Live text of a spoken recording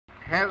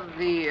Have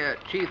the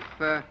chief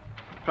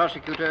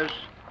prosecutors,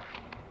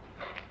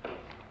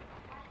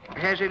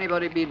 has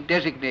anybody been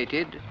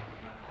designated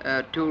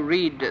to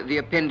read the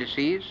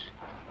appendices?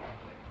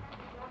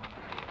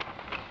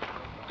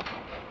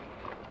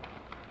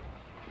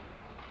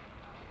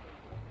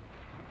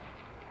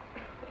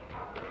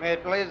 May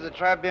it please the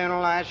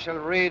tribunal, I shall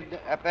read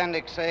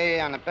Appendix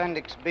A and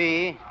Appendix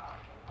B,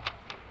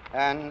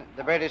 and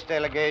the British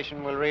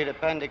delegation will read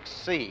Appendix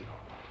C.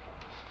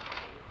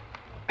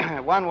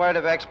 One word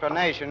of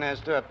explanation as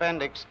to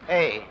Appendix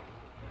A.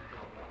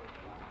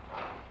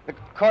 The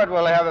court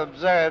will have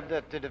observed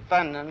that the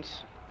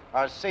defendants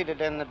are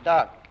seated in the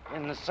dock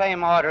in the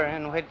same order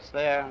in which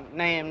they are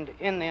named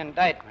in the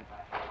indictment.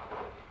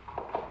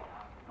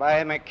 By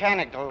a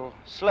mechanical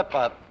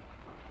slip-up,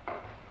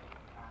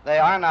 they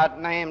are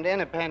not named in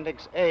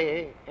Appendix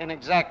A in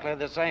exactly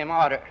the same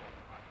order.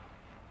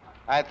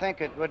 I think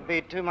it would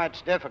be too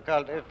much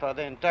difficulty for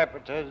the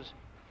interpreters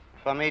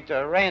for me to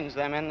arrange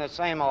them in the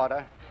same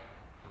order.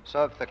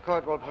 So if the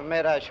court will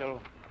permit, I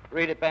shall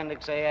read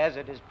Appendix A as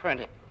it is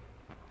printed.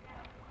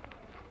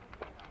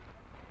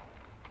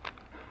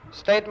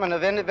 Statement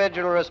of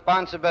individual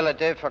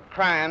responsibility for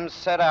crimes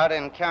set out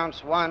in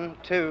counts 1,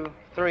 2,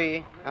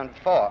 3, and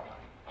 4.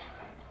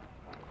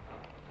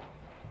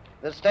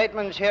 The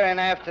statements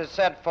hereinafter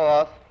set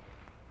forth,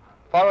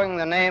 following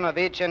the name of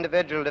each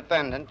individual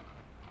defendant,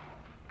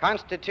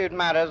 constitute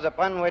matters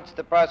upon which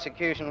the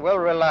prosecution will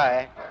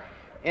rely,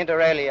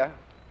 inter alia,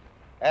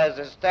 as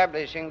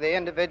establishing the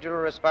individual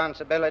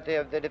responsibility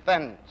of the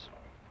defendants.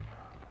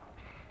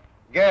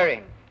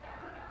 Goering.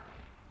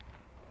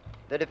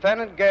 The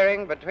defendant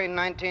Goering, between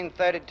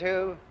 1932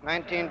 and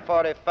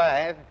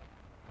 1945,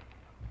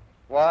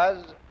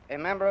 was a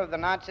member of the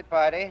Nazi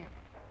Party,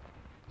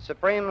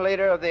 supreme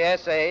leader of the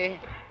SA,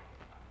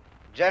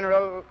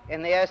 general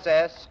in the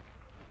SS,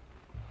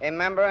 a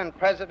member and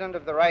president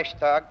of the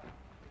Reichstag,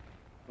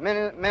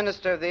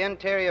 minister of the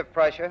Interior of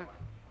Prussia,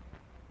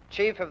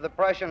 chief of the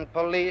Prussian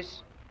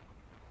police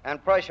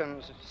and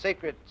Prussian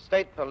secret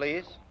state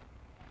police,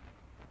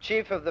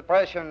 chief of the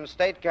Prussian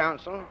State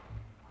Council,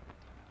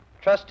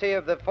 trustee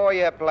of the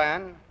four-year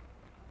plan,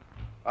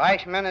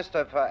 Reich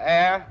Minister for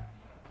Air,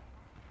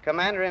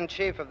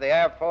 commander-in-chief of the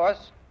Air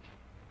Force,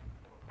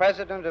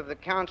 president of the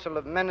Council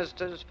of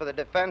Ministers for the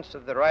Defense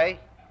of the Reich,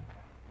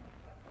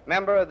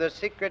 member of the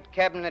Secret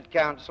Cabinet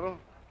Council,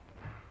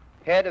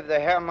 head of the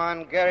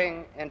Hermann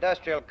Goering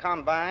Industrial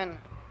Combine,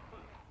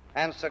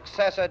 and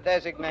successor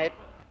designate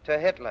to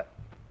Hitler.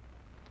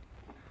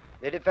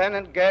 The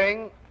defendant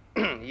Goering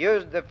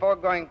used the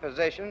foregoing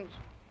positions,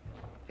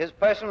 his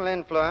personal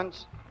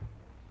influence,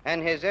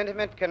 and his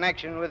intimate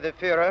connection with the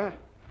Führer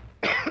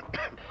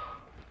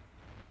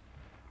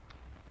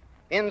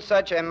in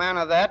such a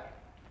manner that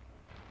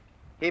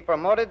he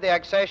promoted the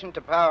accession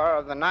to power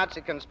of the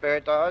Nazi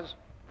conspirators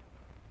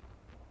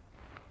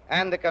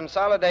and the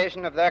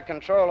consolidation of their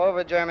control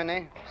over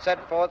Germany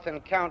set forth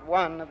in count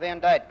 1 of the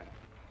indictment.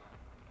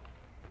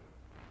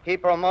 He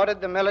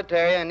promoted the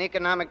military and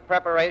economic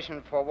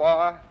preparation for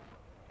war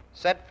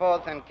set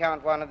forth in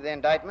count 1 of the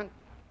indictment.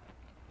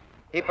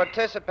 He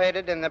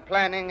participated in the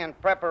planning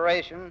and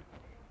preparation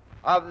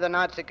of the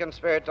Nazi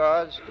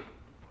conspirators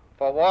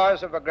for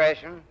wars of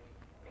aggression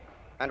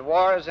and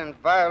wars in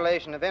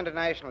violation of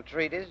international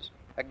treaties,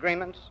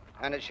 agreements,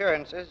 and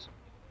assurances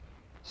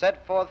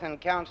set forth in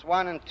counts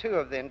 1 and 2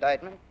 of the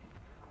indictment.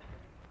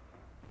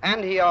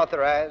 And he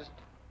authorized,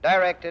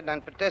 directed,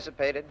 and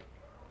participated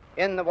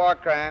in the war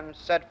crimes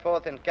set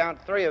forth in count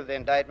 3 of the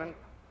indictment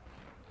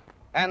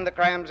and the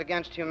crimes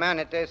against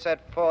humanity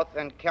set forth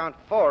in count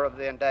 4 of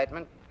the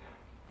indictment,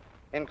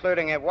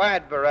 including a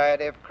wide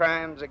variety of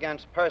crimes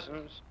against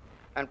persons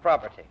and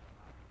property.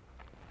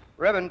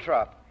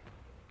 Ribbentrop.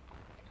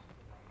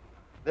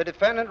 The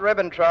defendant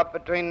Ribbentrop,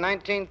 between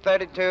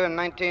 1932 and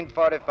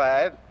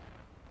 1945,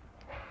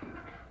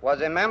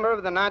 was a member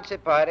of the Nazi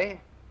Party,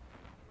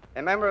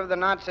 a member of the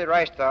Nazi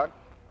Reichstag,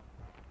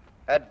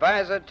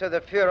 advisor to the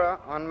Führer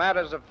on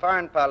matters of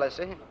foreign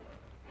policy,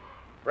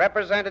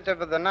 representative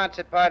of the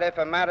Nazi Party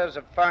for matters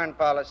of foreign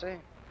policy,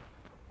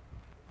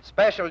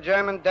 special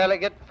German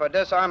delegate for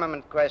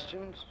disarmament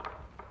questions,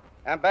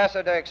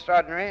 ambassador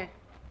extraordinary,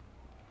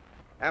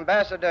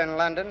 ambassador in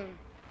London,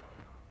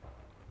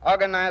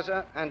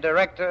 organizer and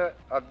director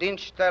of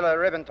Dienststelle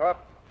Ribbentrop,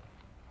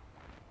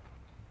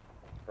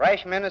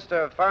 Reich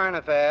Minister of Foreign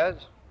Affairs,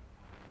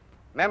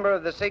 member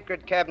of the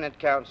Secret Cabinet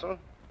Council,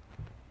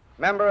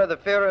 member of the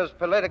Führer's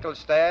political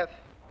staff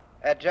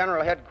at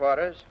General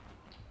Headquarters,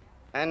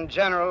 and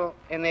general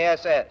in the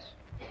SS.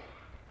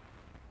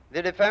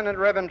 The defendant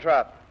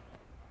Ribbentrop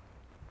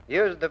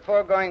used the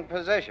foregoing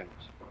positions,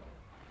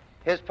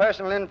 his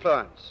personal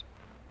influence,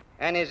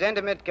 and his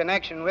intimate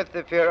connection with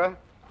the Führer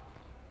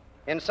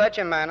in such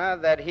a manner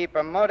that he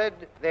promoted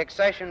the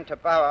accession to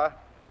power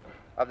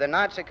of the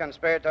Nazi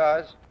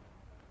conspirators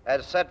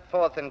as set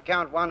forth in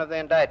count 1 of the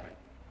indictment.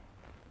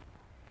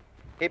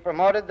 He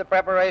promoted the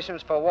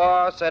preparations for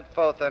war set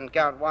forth in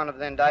count 1 of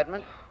the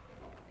indictment.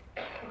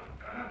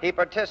 He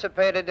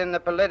participated in the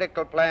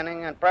political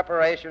planning and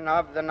preparation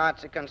of the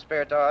Nazi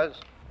conspirators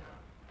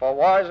for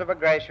wars of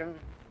aggression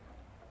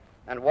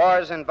and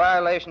wars in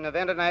violation of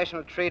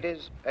international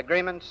treaties,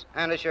 agreements,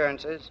 and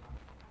assurances,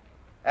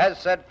 as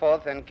set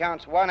forth in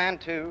counts 1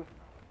 and 2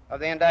 of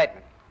the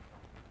indictment.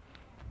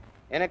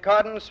 In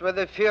accordance with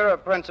the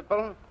Führer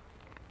principle,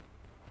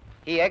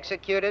 he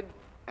executed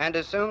and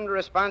assumed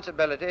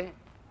responsibility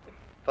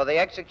for the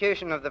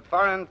execution of the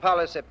foreign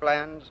policy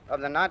plans of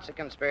the Nazi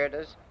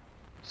conspirators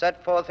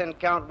set forth in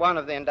count 1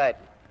 of the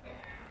indictment.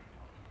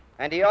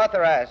 And he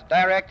authorized,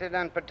 directed,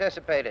 and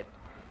participated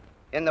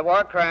in the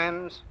war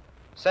crimes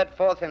set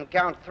forth in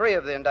count 3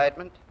 of the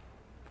indictment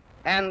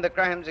and the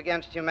crimes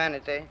against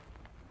humanity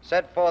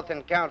set forth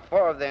in count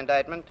 4 of the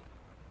indictment,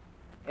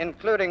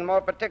 including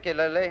more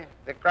particularly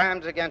the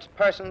crimes against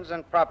persons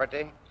and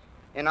property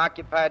in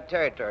occupied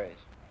territories.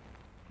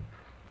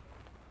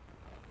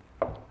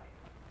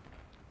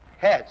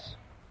 Hess.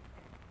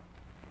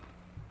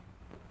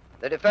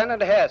 The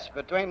defendant Hess,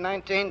 between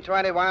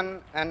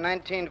 1921 and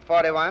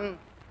 1941,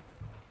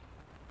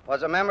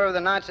 was a member of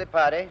the Nazi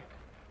Party,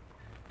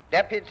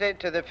 deputy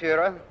to the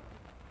Führer,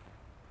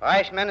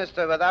 Reich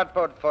Minister without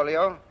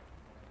portfolio,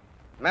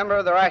 member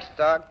of the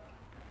Reichstag,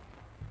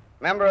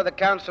 member of the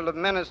Council of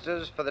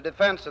Ministers for the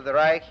Defense of the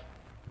Reich,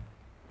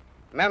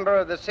 member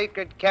of the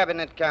Secret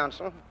Cabinet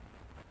Council,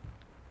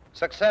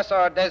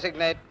 successor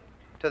designate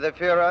to the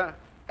Führer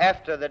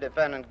after the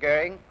defendant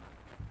Goering,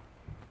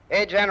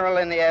 a general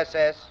in the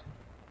SS,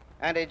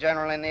 and a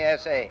general in the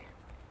SA.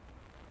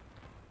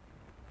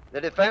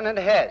 The defendant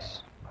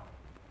Hess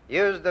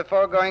used the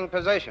foregoing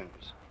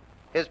positions,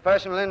 his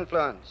personal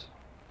influence,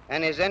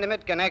 and his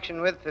intimate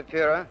connection with the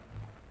Führer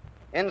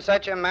in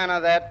such a manner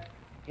that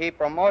he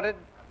promoted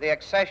the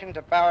accession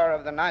to power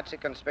of the Nazi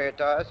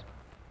conspirators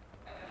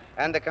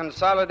and the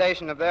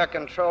consolidation of their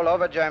control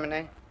over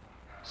Germany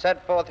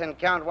set forth in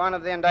count 1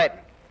 of the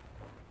indictment.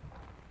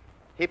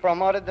 He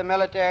promoted the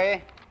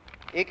military,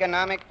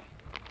 economic,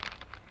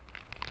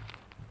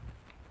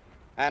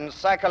 and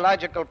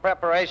psychological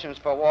preparations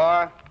for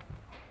war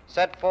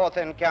set forth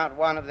in count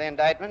 1 of the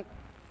indictment.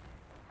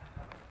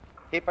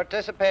 He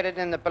participated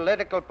in the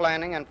political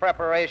planning and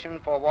preparation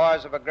for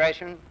wars of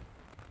aggression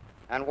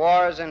and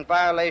wars in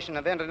violation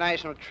of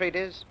international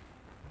treaties,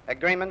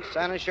 agreements,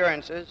 and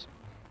assurances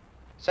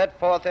set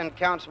forth in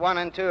counts 1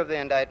 and 2 of the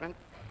indictment.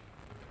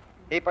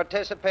 He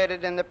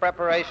participated in the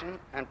preparation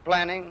and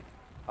planning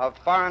of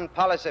foreign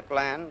policy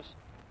plans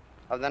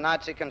of the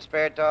Nazi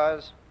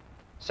conspirators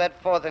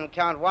set forth in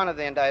count 1 of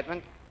the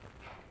indictment.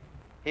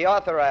 He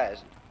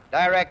authorized,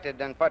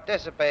 directed, and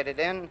participated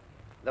in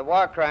the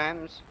war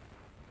crimes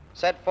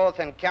set forth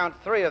in count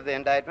 3 of the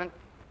indictment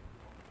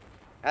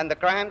and the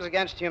crimes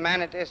against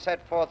humanity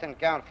set forth in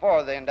count 4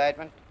 of the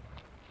indictment,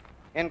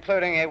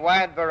 including a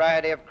wide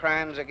variety of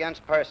crimes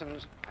against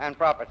persons and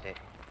property.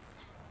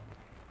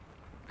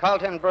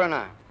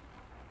 Kaltenbrunner.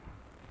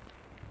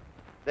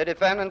 The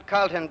defendant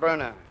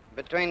Kaltenbrunner,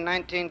 between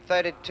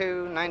 1932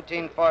 and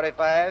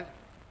 1945,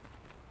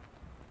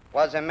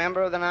 was a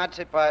member of the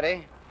Nazi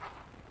Party,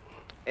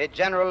 a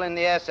general in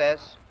the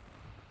SS,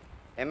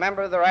 a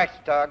member of the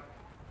Reichstag,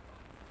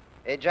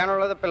 a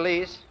general of the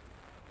police,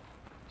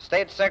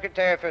 State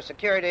Secretary for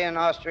Security in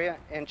Austria,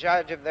 in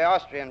charge of the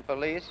Austrian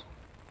police,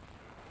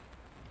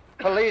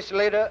 police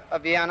leader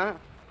of Vienna,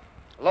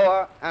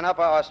 Lower and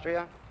Upper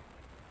Austria,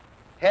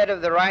 head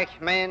of the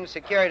Reich Main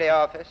Security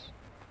Office,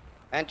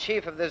 and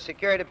chief of the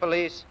Security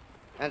Police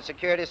and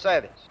Security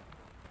Service.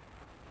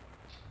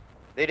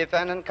 The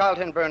defendant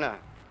Kaltenbrunner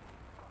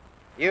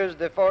used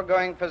the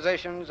foregoing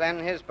positions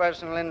and his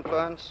personal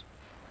influence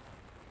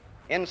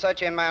in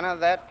such a manner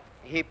that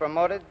he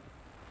promoted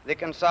the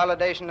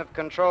consolidation of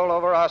control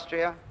over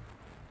Austria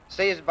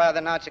seized by the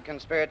Nazi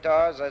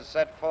conspirators as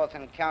set forth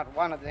in count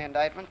 1 of the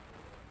indictment,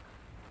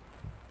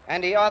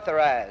 and he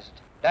authorized,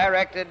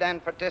 directed,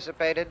 and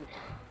participated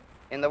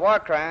in the war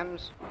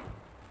crimes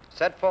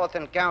set forth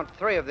in count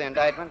 3 of the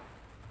indictment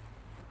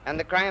and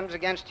the crimes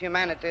against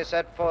humanity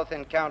set forth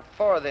in count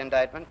 4 of the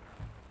indictment,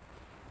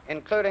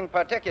 including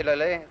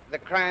particularly the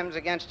crimes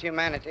against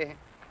humanity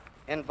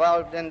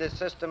involved in the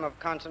system of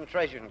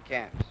concentration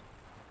camps.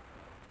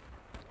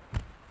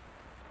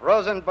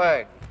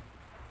 Rosenberg.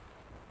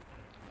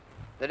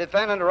 The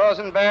defendant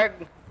Rosenberg,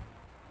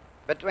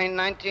 between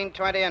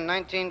 1920 and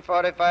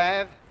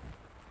 1945,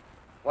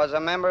 was a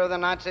member of the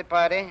Nazi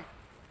Party,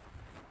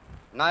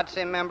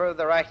 Nazi member of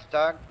the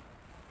Reichstag,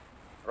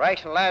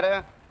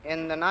 Reichsleiter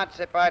in the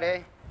Nazi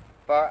Party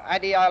for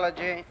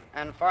ideology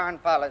and foreign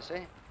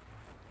policy,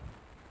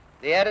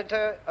 the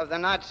editor of the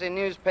Nazi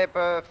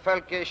newspaper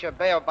Völkischer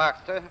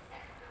Beobachter,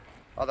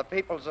 or the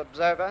People's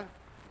Observer,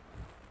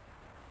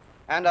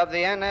 and of the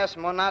NS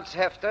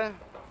Monatshefte,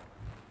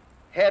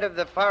 head of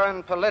the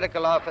Foreign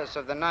Political Office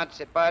of the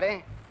Nazi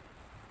Party,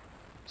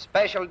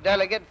 special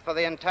delegate for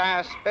the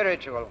entire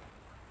spiritual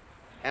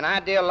and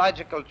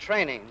ideological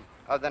training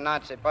of the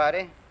Nazi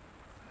Party,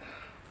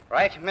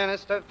 Reich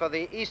Minister for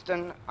the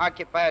Eastern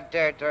Occupied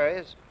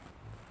Territories,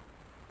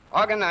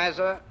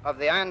 organizer of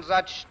the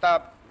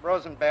Einsatzstab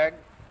Rosenberg,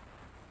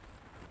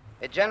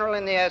 a general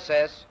in the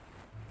SS,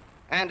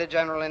 and a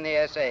general in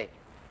the SA.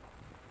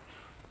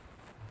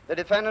 The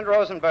defendant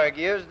Rosenberg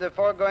used the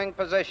foregoing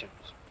positions,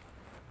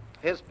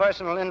 his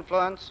personal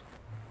influence,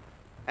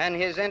 and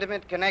his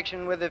intimate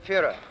connection with the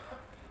Führer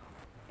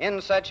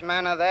in such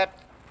manner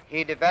that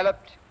he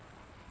developed,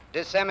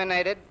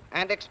 disseminated,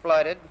 and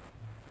exploited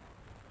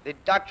the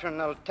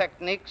doctrinal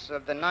techniques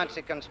of the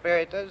Nazi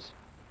conspirators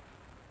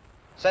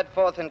set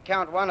forth in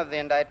count 1 of the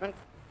indictment.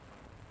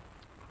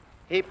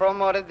 He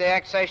promoted the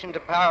accession to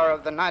power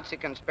of the Nazi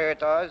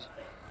conspirators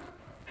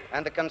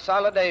and the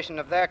consolidation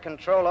of their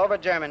control over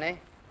Germany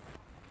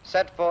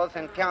set forth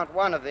in count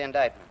 1 of the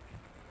indictment.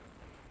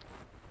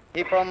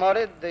 He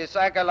promoted the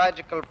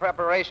psychological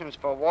preparations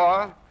for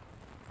war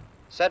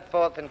set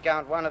forth in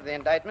count 1 of the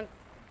indictment.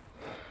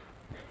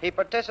 He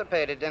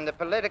participated in the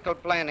political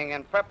planning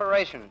and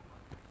preparation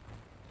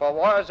for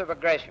wars of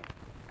aggression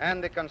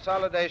and the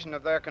consolidation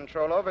of their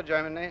control over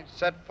Germany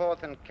set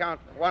forth in count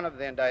 1 of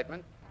the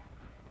indictment.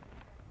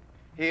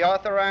 He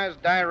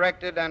authorized,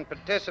 directed, and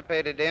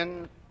participated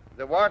in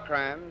the war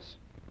crimes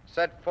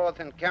set forth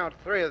in count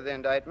 3 of the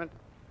indictment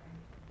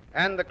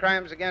and the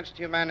crimes against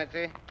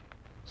humanity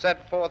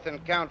set forth in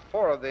count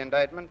 4 of the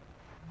indictment,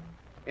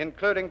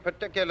 including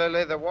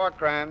particularly the war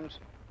crimes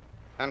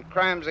and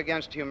crimes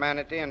against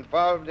humanity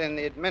involved in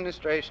the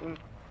administration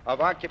of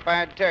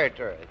occupied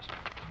territories.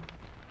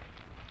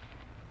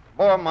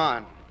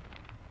 Bormann.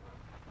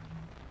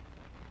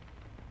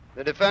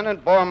 The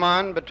defendant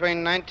Bormann,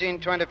 between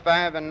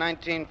 1925 and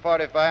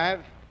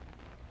 1945,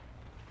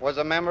 was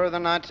a member of the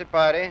Nazi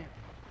Party,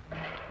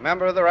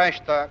 member of the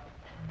Reichstag,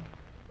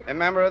 a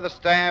member of the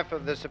staff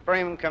of the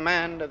Supreme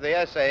Command of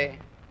the SA,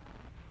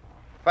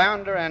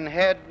 founder and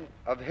head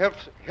of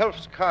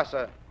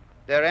Hilfskasse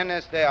der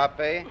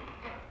NSDAP,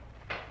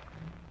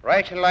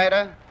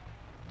 Reichsleiter,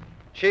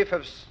 Chief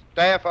of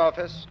Staff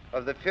Office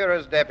of the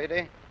Führer's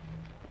Deputy,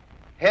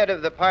 head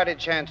of the Party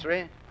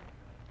Chancery,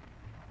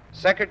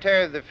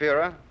 Secretary of the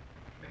Führer,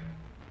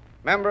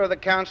 member of the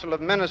Council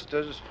of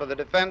Ministers for the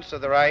Defense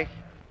of the Reich,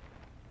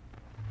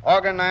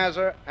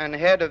 organizer and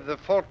head of the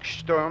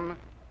Volkssturm,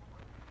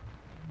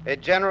 a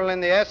general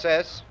in the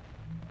SS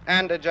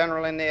and a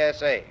general in the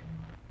SA.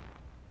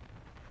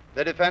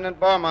 The defendant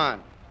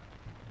Bormann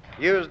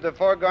used the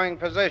foregoing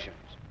positions,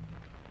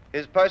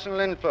 his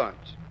personal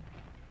influence,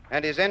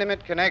 and his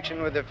intimate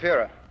connection with the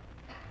Führer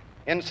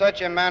in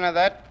such a manner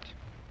that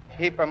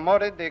he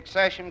promoted the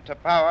accession to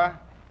power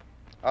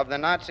of the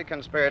Nazi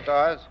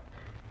conspirators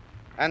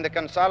and the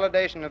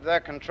consolidation of their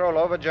control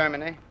over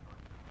Germany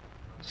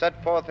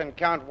set forth in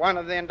count 1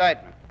 of the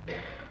indictment.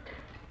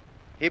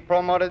 He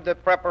promoted the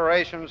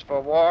preparations for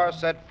war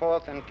set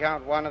forth in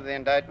count 1 of the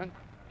indictment,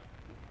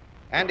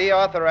 and he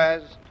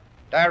authorized,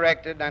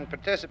 directed, and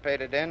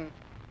participated in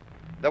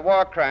the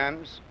war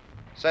crimes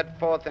set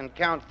forth in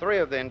count 3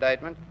 of the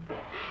indictment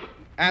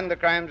and the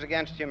crimes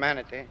against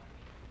humanity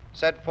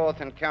set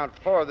forth in count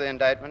 4 of the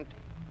indictment,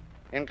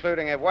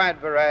 including a wide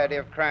variety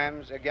of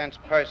crimes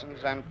against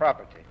persons and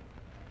property.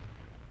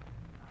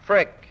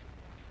 Frick.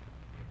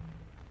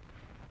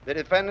 The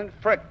defendant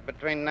Frick,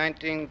 between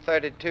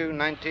 1932 and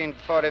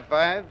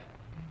 1945,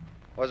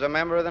 was a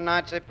member of the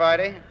Nazi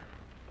Party,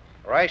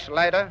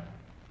 Reichsleiter,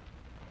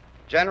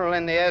 general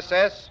in the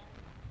SS,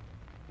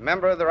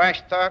 member of the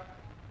Reichstag,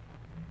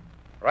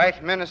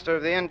 Reich Minister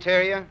of the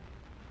Interior,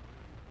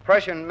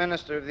 Prussian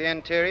Minister of the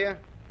Interior,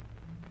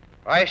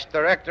 Reich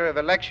Director of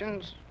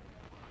Elections,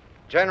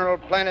 General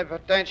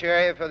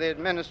Plenipotentiary for the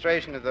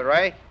Administration of the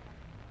Reich,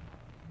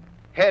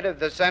 head of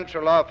the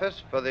Central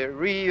Office for the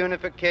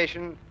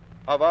Reunification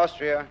of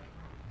Austria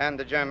and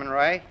the German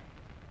Reich,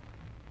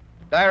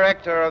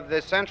 Director of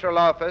the Central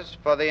Office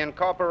for the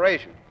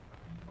Incorporation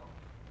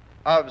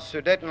of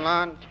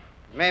Sudetenland,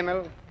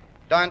 Memel,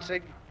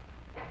 Danzig,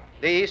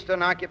 the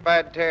Eastern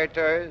Occupied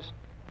Territories,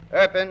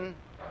 Irpin,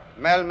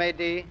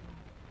 Malmedy,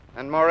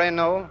 and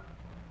Moreno,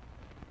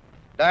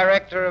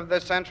 Director of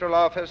the Central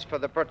Office for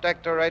the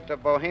Protectorate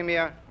of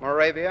Bohemia,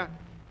 Moravia,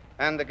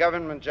 and the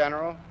Government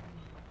General,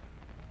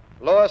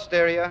 Lower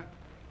Styria,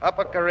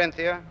 Upper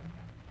Carinthia,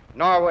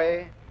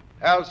 Norway,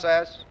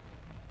 Alsace,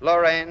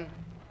 Lorraine,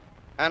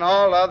 and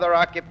all other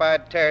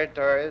occupied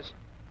territories,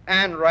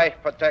 and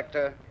Reich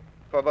Protector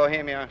for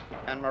Bohemia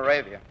and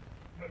Moravia.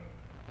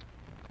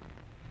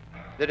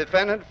 The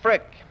defendant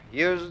Frick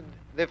used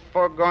the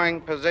foregoing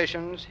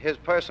positions, his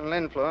personal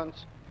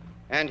influence,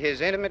 and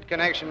his intimate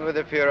connection with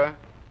the Führer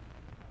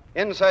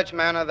in such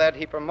manner that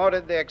he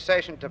promoted the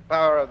accession to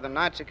power of the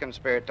Nazi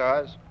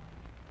conspirators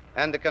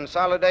and the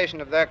consolidation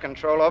of their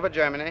control over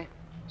Germany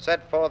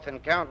set forth in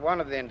count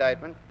 1 of the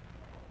indictment.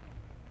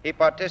 He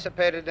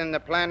participated in the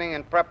planning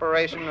and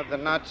preparation of the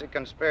Nazi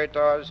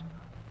conspirators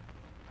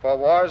for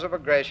wars of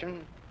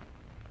aggression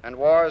and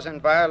wars in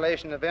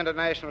violation of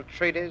international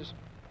treaties,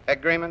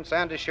 agreements,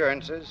 and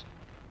assurances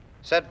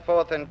set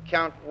forth in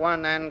count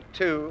 1 and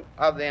 2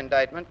 of the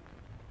indictment,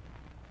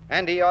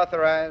 and he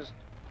authorized,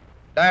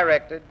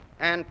 directed,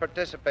 and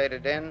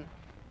participated in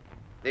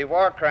the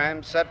war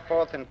crimes set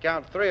forth in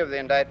count 3 of the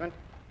indictment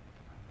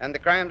and the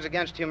crimes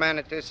against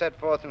humanity set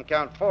forth in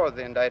count 4 of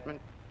the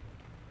indictment,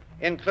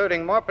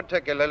 including more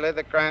particularly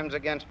the crimes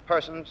against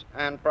persons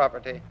and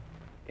property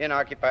in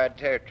occupied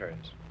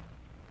territories.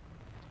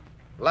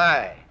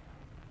 Lie.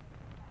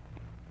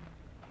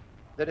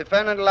 The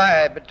defendant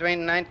Lie,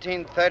 between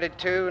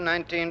 1932 and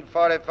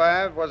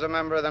 1945, was a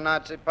member of the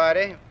Nazi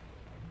Party,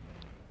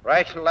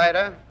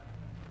 Reichsleiter,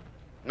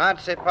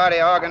 Nazi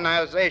Party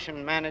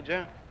organization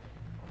manager,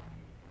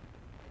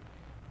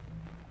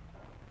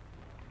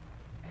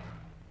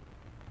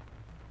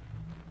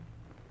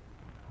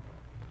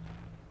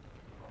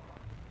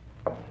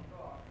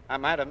 I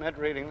might omit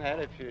reading that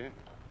if you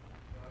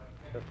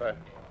prefer.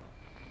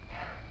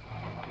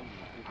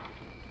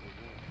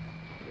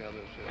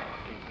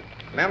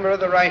 Member of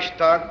the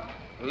Reichstag,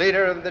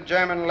 leader of the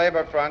German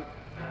Labor Front,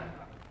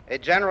 a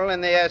general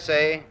in the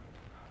SA,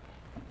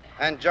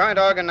 and joint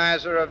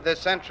organizer of the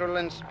Central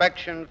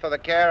Inspection for the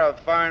Care of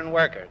Foreign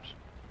Workers.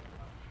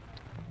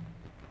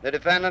 The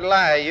defendant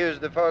Lie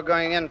used the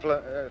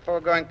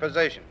foregoing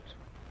positions,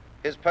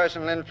 his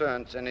personal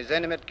influence, and his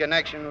intimate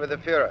connection with the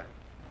Fuhrer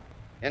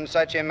in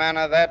such a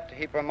manner that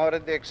he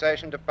promoted the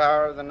accession to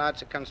power of the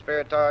Nazi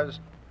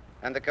conspirators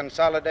and the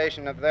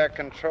consolidation of their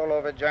control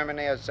over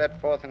Germany as set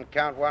forth in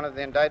Count 1 of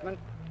the indictment.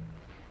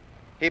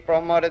 He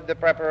promoted the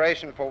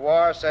preparation for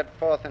war set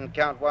forth in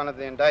Count 1 of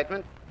the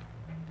indictment.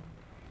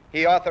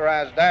 He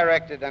authorized,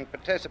 directed, and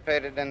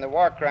participated in the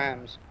war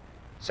crimes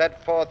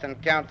set forth in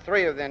Count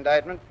 3 of the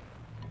indictment,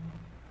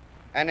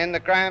 and in the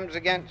crimes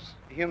against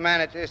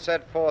humanity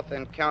set forth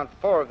in Count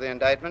 4 of the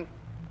indictment,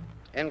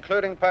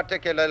 including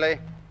particularly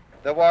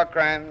the war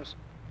crimes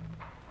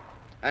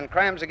and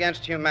crimes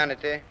against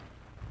humanity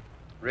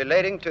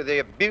relating to the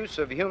abuse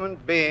of human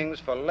beings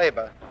for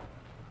labor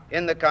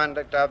in the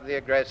conduct of the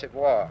aggressive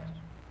wars.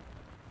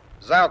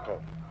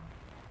 Sauckel.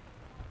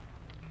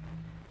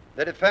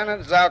 The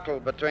defendant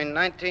Sauckel, between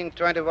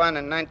 1921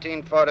 and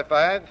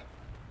 1945,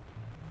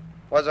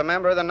 was a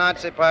member of the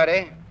Nazi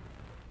Party,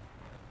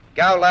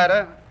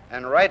 Gauleiter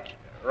and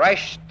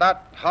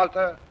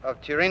Reichsstatthalter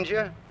of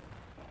Thuringia,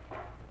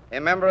 a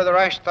member of the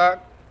Reichstag,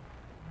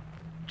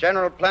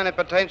 General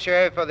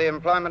Plenipotentiary for the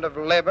Employment of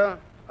Labor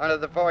under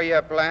the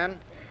 4-year plan,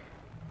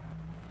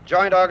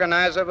 joint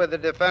organizer with the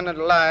defendant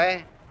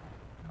Lie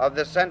of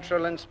the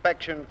Central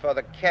Inspection for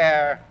the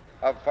Care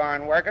of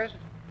Foreign Workers,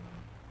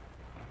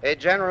 a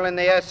general in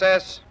the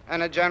SS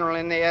and a general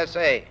in the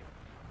SA.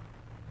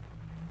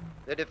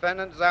 The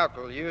defendant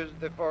Sauckel used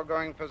the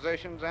foregoing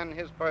positions and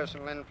his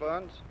personal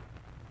influence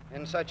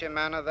in such a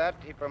manner that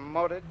he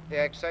promoted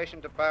the accession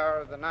to power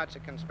of the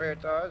Nazi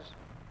conspirators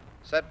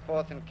set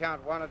forth in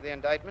Count 1 of the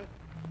indictment.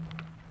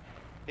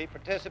 He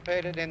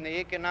participated in the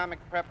economic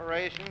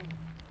preparation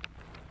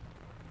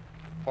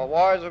for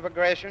wars of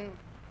aggression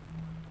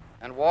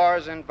and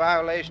wars in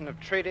violation of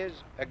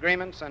treaties,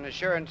 agreements, and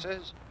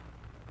assurances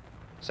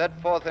set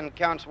forth in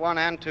Counts 1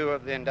 and 2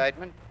 of the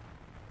indictment.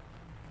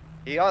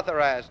 He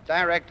authorized,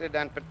 directed,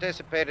 and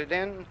participated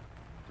in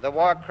the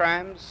war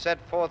crimes set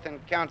forth in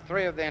Count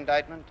 3 of the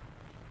indictment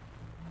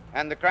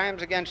and the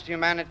crimes against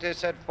humanity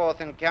set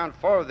forth in Count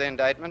 4 of the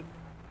indictment,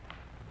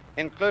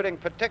 including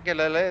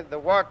particularly the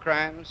war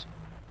crimes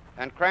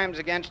and crimes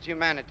against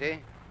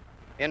humanity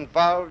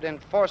involved in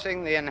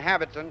forcing the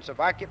inhabitants of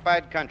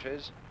occupied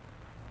countries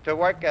to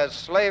work as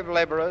slave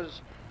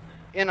laborers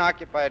in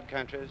occupied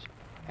countries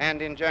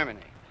and in Germany.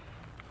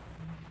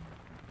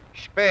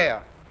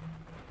 Speer.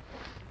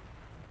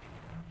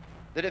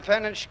 The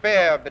defendant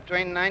Speer,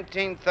 between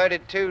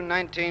 1932 and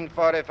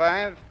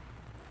 1945,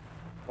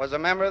 was a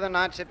member of the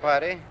Nazi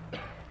Party,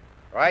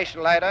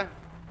 Reichsleiter,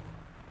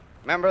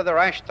 member of the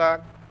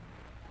Reichstag,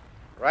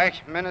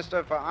 Reich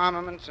Minister for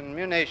Armaments and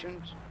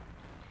Munitions,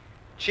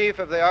 chief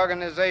of the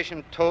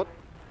organization Tod,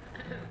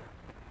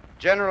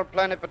 General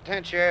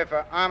Plenipotentiary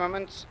for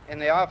Armaments in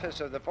the office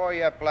of the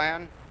 4-year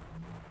plan,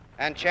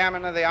 and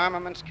chairman of the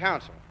Armaments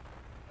Council.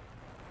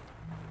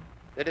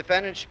 The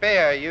defendant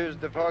Speer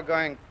used the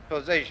foregoing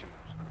positions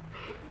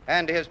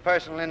and his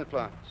personal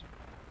influence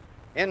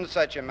in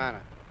such a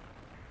manner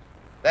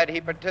that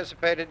he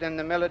participated in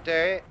the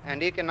military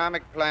and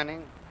economic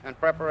planning and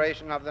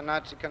preparation of the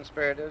Nazi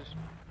conspirators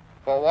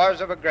for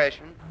wars of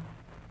aggression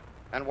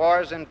and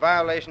wars in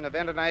violation of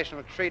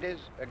international treaties,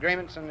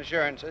 agreements, and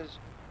assurances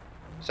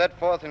set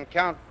forth in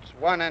Counts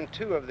 1 and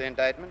 2 of the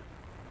indictment,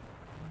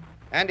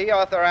 and he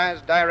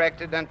authorized,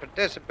 directed, and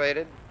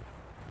participated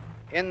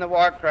in the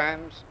war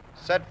crimes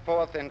set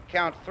forth in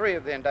Count 3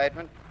 of the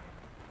indictment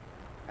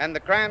and the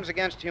crimes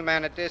against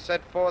humanity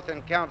set forth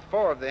in Count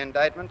 4 of the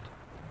indictment,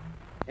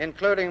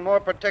 including more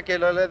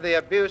particularly the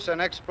abuse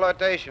and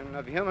exploitation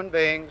of human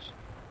beings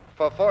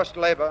for forced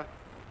labor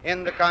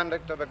in the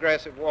conduct of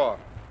aggressive war.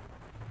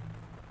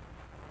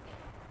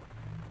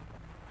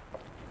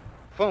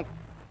 Funk.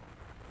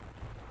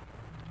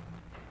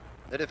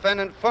 The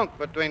defendant Funk,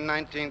 between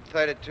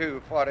 1932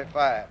 and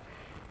 1945,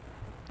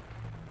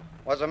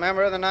 was a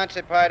member of the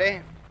Nazi Party,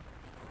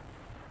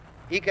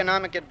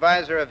 economic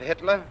advisor of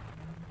Hitler,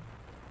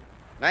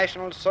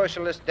 National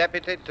Socialist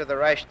deputy to the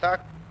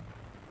Reichstag,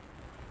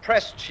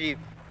 press chief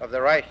of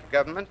the Reich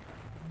government,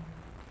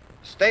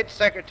 State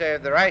Secretary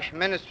of the Reich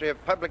Ministry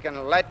of Public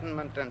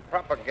Enlightenment and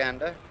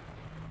Propaganda,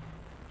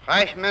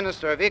 Reich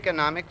Minister of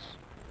Economics,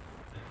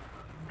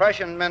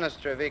 Prussian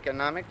Minister of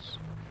Economics,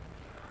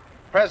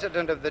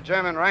 President of the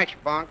German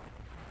Reichsbank,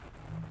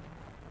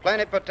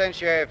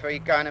 Plenipotentiary for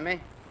Economy,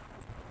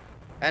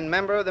 and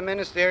member of the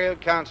Ministerial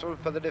Council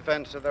for the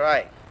Defense of the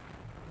Reich.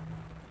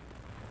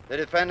 The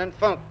defendant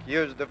Funk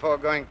used the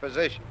foregoing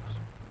positions,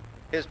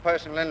 his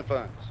personal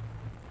influence,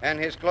 and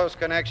his close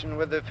connection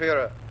with the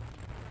Führer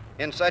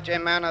in such a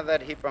manner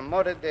that he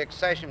promoted the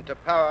accession to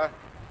power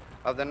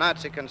of the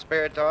Nazi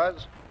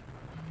conspirators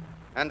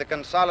and the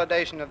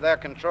consolidation of their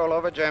control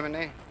over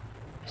Germany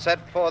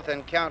set forth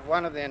in count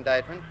 1 of the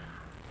indictment.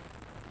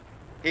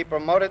 He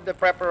promoted the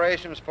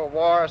preparations for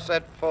war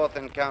set forth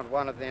in count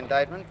 1 of the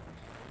indictment.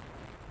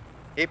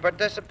 He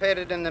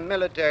participated in the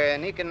military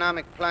and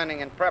economic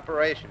planning and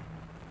preparation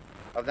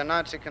of the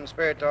Nazi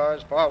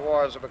conspirators for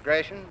wars of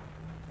aggression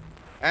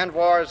and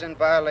wars in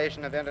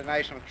violation of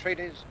international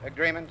treaties,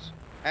 agreements,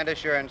 and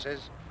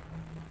assurances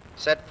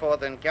set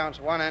forth in counts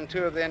 1 and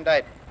 2 of the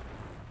indictment.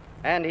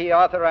 And he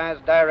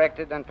authorized,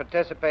 directed, and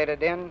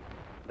participated in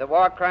the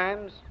war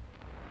crimes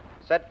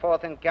set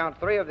forth in count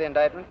 3 of the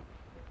indictment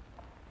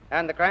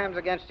and the crimes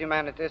against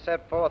humanity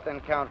set forth in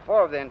count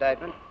 4 of the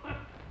indictment,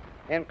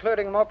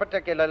 including more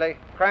particularly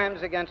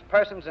crimes against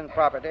persons and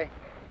property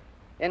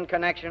in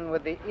connection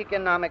with the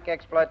economic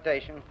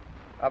exploitation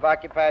of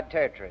occupied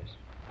territories.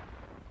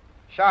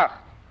 Schacht.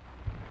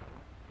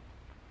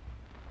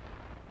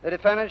 The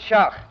defendant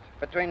Schacht,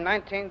 between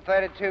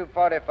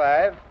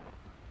 1932-45,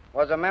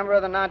 was a member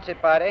of the Nazi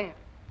Party,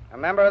 a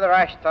member of the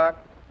Reichstag,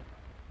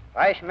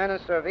 Reich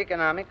Minister of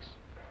Economics,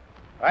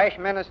 Reich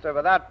Minister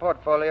without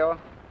portfolio,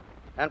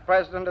 and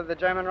President of the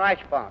German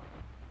Reichsbank.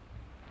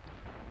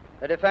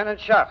 The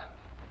defendant Schacht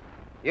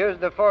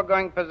used the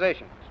foregoing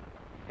positions,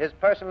 his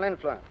personal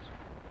influence,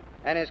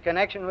 and his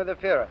connection with the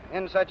Führer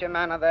in such a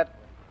manner that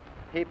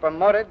he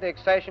promoted the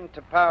accession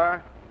to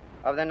power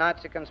of the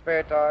Nazi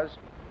conspirators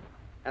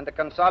and the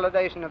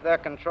consolidation of their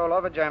control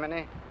over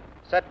Germany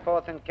set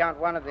forth in count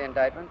 1 of the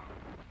indictment.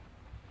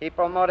 He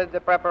promoted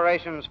the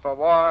preparations for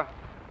war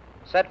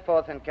set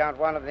forth in count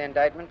 1 of the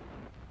indictment,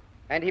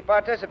 and he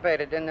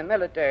participated in the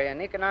military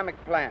and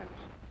economic plans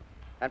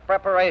and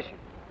preparation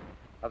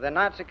of the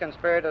Nazi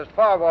conspirators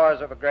for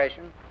wars of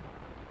aggression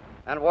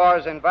and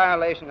wars in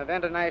violation of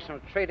international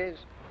treaties,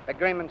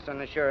 agreements,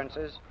 and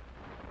assurances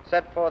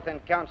set forth in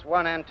counts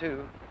 1 and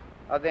 2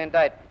 of the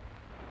indictment.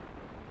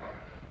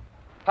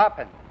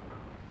 Papen.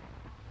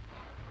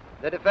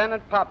 The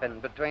defendant Papen,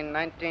 between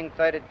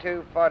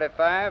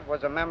 1932-45,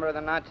 was a member of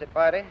the Nazi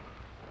Party,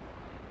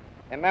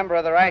 a member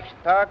of the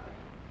Reichstag,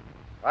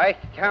 Reich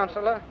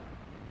Councillor,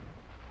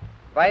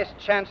 Vice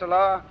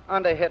Chancellor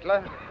under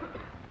Hitler,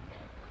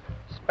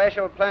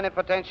 Special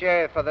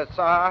Plenipotentiary for the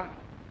Tsar,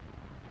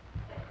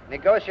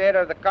 negotiator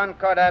of the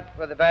Concordat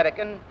with the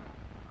Vatican,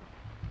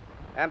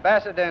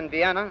 ambassador in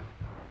Vienna,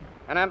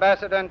 and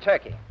ambassador in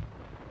Turkey.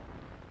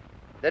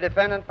 The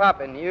defendant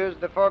Papen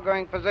used the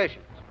foregoing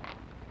positions,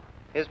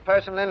 his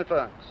personal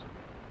influence,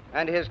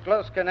 and his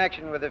close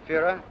connection with the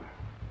Führer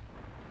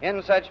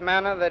in such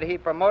manner that he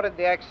promoted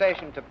the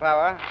accession to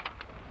power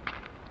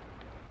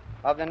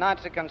of the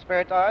Nazi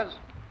conspirators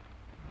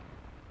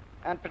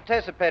and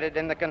participated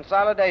in the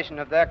consolidation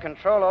of their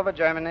control over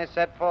Germany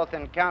set forth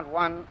in count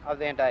 1 of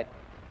the indictment.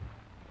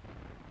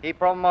 He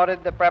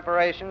promoted the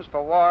preparations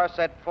for war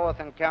set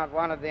forth in count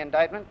 1 of the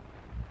indictment,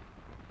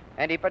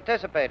 and he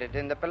participated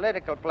in the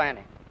political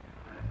planning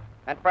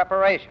and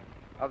preparation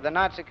of the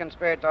Nazi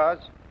conspirators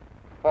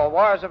for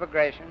wars of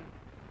aggression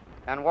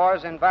and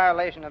wars in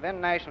violation of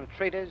international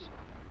treaties,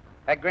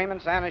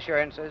 agreements, and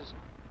assurances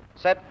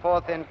set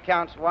forth in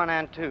counts 1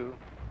 and 2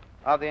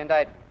 of the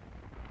indictment.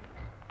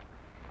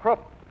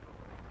 Krupp.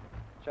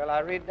 Shall I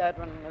read that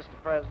one, Mr.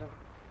 President?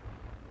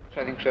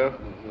 I think so.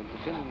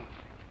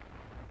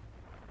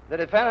 The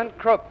defendant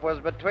Krupp was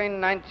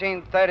between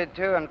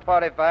 1932 and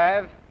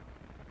 45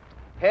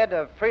 head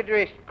of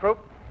Friedrich Krupp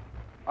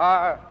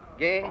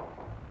R.G.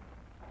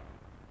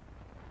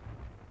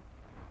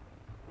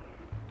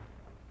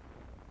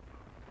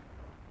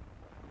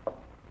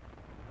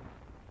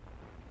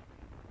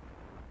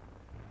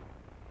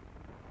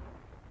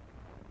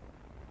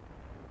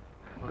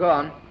 Go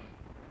on.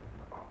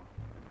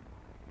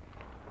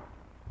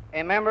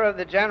 A member of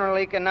the General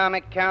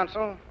Economic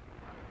Council,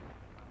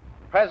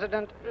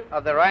 president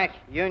of the Reich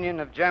Union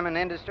of German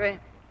Industry,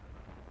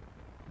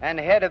 and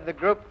head of the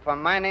group for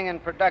mining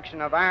and production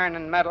of iron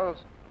and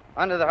metals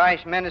under the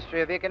Reich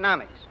Ministry of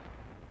Economics.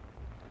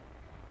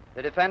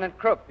 The defendant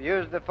Krupp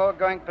used the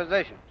foregoing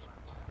positions,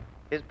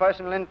 his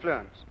personal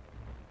influence,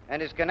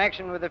 and his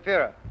connection with the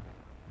Führer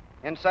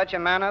in such a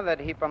manner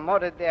that he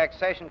promoted the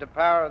accession to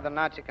power of the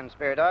Nazi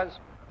conspirators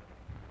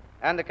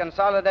and the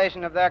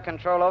consolidation of their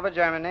control over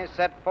Germany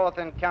set forth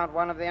in count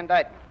 1 of the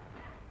indictment.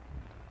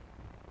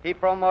 He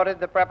promoted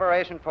the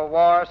preparation for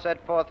war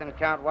set forth in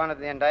count 1 of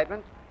the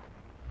indictment.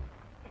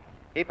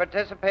 He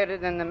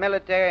participated in the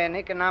military and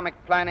economic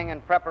planning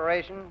and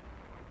preparation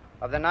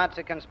of the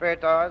Nazi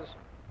conspirators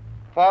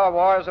for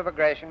wars of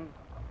aggression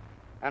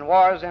and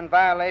wars in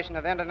violation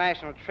of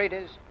international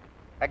treaties,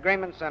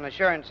 agreements, and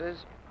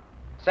assurances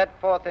set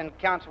forth in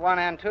counts 1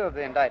 and 2 of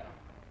the indictment.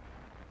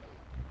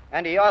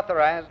 And he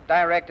authorized,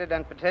 directed,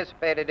 and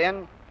participated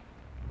in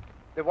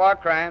the war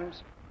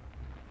crimes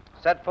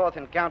set forth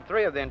in count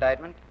 3 of the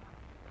indictment,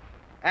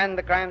 and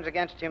the crimes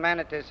against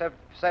humanity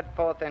set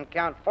forth in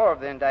count 4 of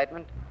the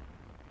indictment,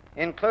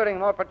 including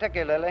more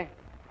particularly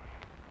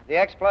the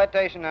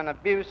exploitation and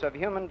abuse of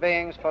human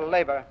beings for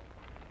labor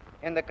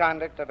in the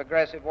conduct of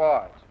aggressive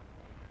wars.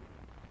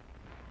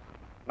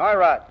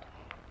 Neurath.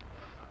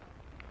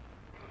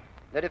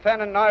 The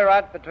defendant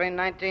Neurath, between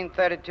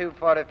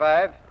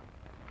 1932-45,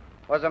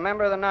 was a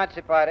member of the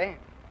Nazi Party,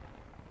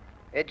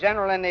 a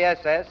general in the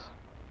SS,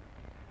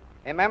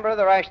 a member of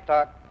the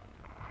Reichstag,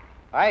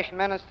 Reich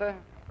Minister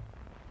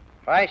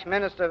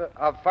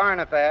of Foreign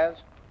Affairs,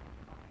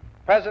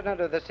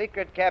 President of the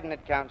Secret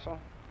Cabinet Council,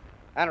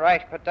 and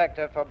Reich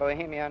Protector for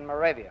Bohemia and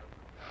Moravia.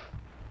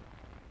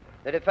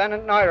 The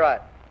defendant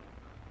Neurath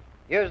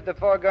used the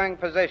foregoing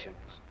positions,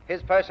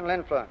 his personal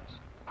influence,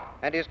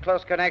 and his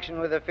close connection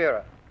with the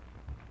Führer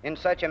in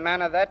such a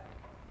manner that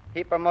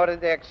he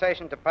promoted the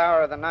accession to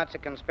power of the Nazi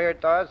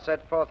conspirators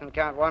set forth in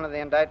count 1 of the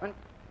indictment.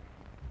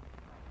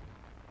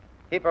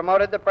 He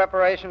promoted the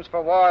preparations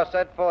for war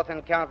set forth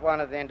in count 1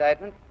 of the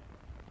indictment.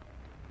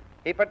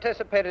 He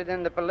participated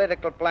in the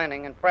political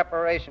planning and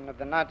preparation of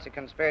the Nazi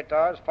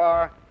conspirators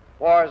for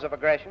wars of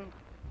aggression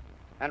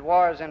and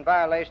wars in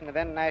violation of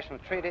international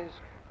treaties,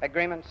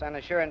 agreements, and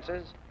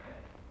assurances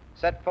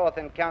set forth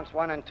in counts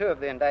 1 and 2 of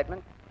the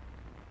indictment.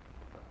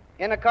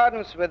 In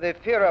accordance with the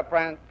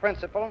Führer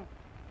principle,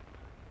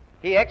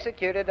 he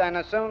executed and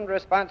assumed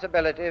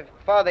responsibility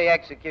for the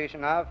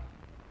execution of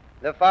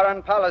the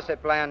foreign policy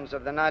plans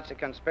of the Nazi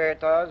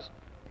conspirators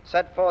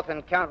set forth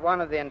in count 1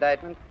 of the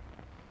indictment,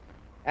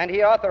 and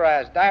he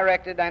authorized,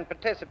 directed, and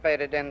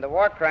participated in the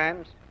war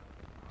crimes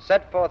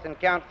set forth in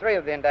count 3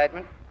 of the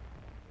indictment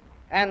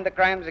and the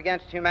crimes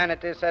against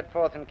humanity set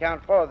forth in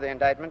count 4 of the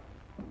indictment,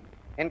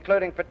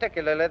 including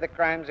particularly the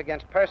crimes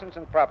against persons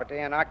and property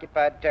in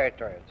occupied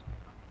territories.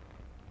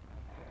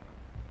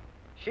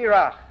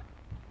 Schirach.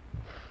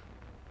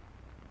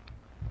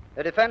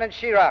 The defendant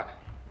Schirach,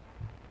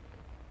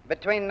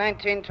 between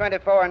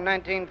 1924 and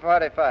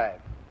 1945,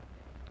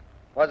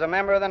 was a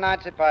member of the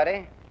Nazi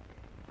Party,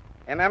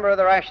 a member of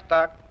the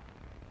Reichstag,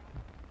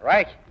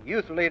 Reich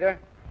youth leader,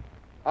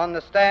 on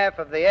the staff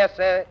of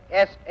the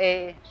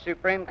SA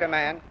Supreme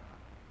Command,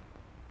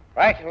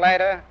 Reich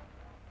leader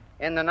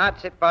in the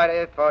Nazi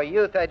Party for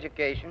youth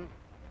education,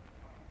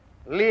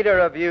 leader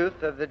of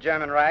youth of the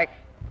German Reich,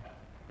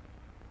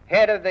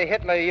 head of the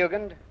Hitler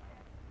Jugend,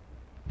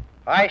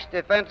 Reich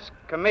Defense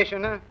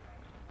Commissioner,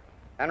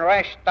 and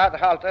Reich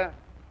Statthalter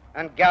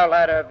and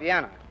Gauleiter of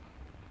Vienna.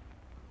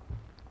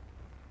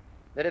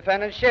 The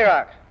defendant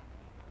Schirach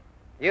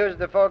used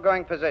the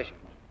foregoing positions,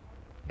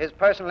 his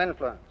personal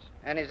influence,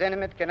 and his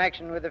intimate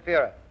connection with the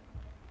Führer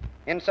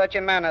in such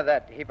a manner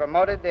that he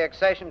promoted the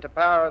accession to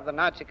power of the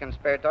Nazi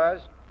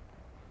conspirators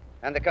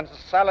and the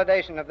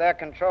consolidation of their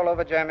control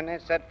over Germany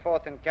set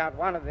forth in count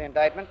 1 of the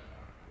indictment.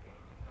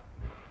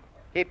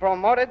 He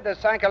promoted the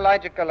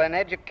psychological and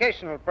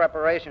educational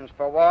preparations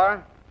for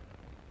war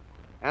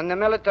and the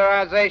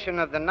militarization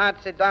of the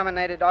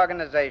Nazi-dominated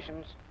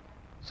organizations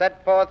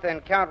set forth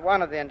in count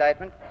 1 of the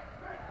indictment,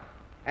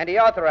 and he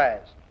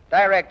authorized,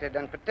 directed,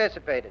 and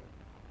participated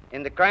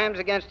in the crimes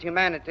against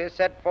humanity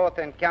set forth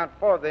in count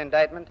 4 of the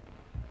indictment,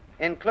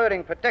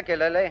 including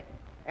particularly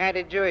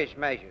anti-Jewish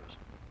measures.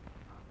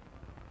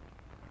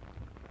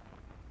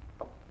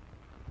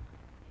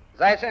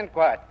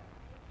 Seyss-Inquart.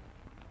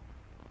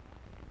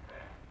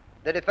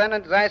 The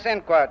defendant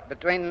Seyss-Inquart,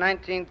 between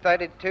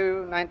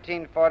 1932 and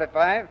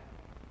 1945,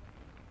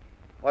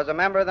 was a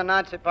member of the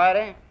Nazi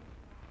Party,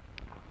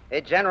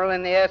 a general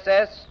in the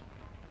SS,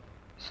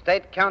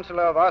 State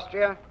Councilor of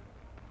Austria,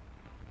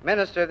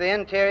 Minister of the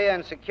Interior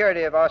and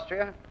Security of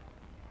Austria,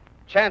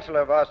 Chancellor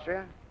of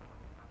Austria,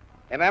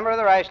 a member of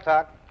the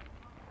Reichstag,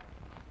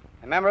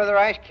 a member of the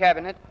Reich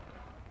Cabinet,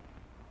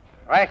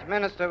 Reich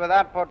Minister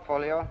without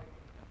portfolio,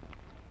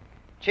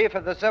 Chief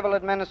of the Civil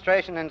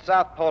Administration in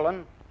South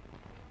Poland,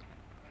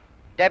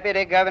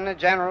 Deputy Governor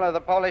General of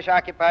the Polish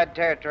Occupied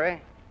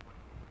Territory,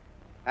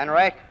 and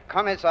Reich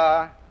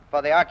Commissar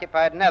for the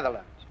Occupied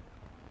Netherlands.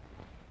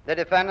 The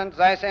defendant,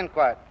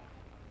 Seyss-Inquart,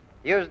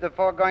 used the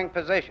foregoing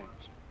positions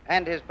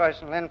and his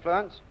personal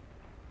influence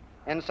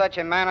in such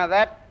a manner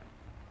that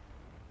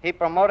he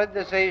promoted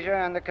the seizure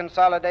and the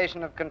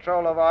consolidation of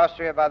control over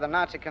Austria by the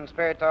Nazi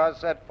conspirators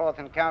set forth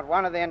in count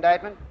 1 of the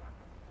indictment.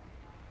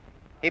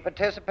 He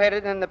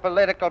participated in the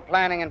political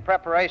planning and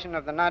preparation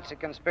of the Nazi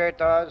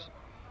conspirators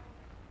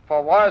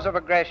for wars of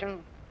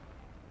aggression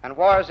and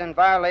wars in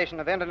violation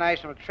of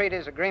international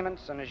treaties,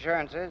 agreements, and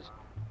assurances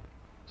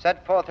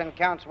set forth in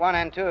counts 1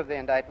 and 2 of the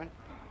indictment.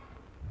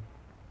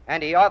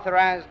 And he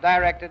authorized,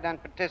 directed,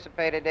 and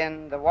participated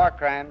in the war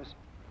crimes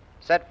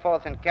set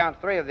forth in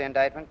count 3 of the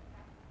indictment,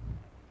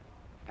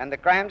 and the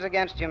crimes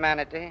against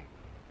humanity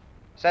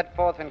set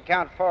forth in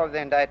count 4 of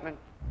the indictment,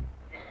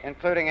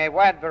 including a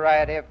wide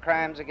variety of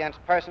crimes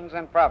against persons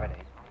and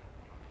property.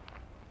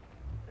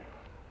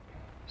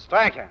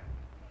 Stryker.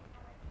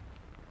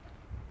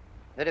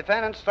 The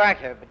defendant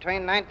Stryker,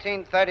 between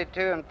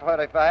 1932 and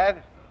 45,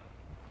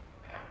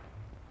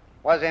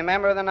 was a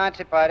member of the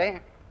Nazi Party,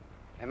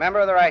 a member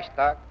of the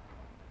Reichstag,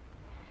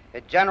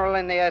 a general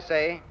in the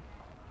SA,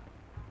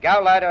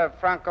 Gauleiter of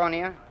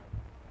Franconia,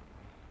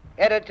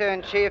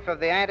 editor-in-chief of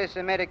the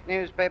anti-Semitic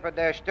newspaper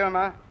Der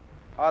Stürmer,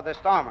 or the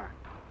Stormer.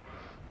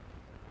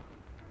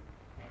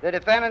 The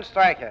defendant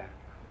Stryker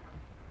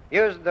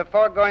used the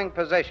foregoing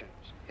positions,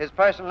 his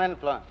personal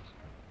influence,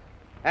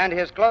 and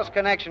his close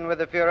connection with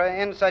the Fuhrer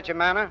in such a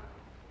manner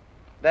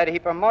that he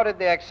promoted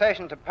the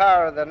accession to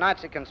power of the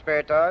Nazi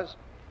conspirators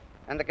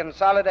and the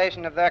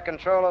consolidation of their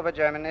control over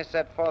Germany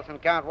set forth in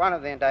count 1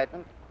 of the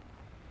indictment.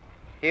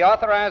 He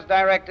authorized,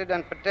 directed,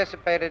 and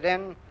participated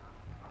in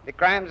the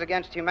crimes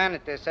against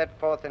humanity set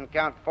forth in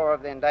count 4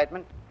 of the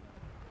indictment,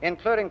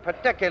 including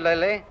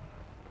particularly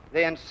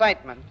the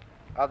incitement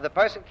of the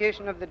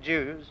persecution of the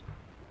Jews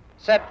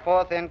set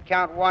forth in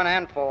count 1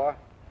 and 4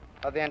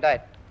 of the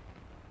indictment.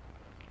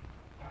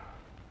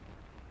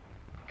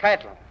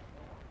 Keitel.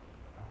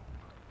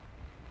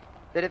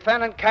 The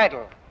defendant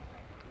Keitel,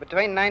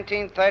 between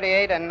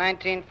 1938 and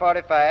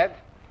 1945,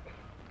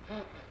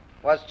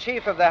 was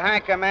chief of the High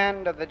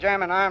Command of the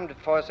German Armed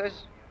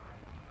Forces,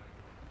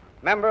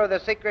 member of the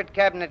Secret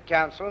Cabinet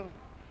Council,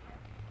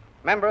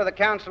 member of the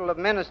Council of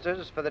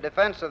Ministers for the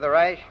Defense of the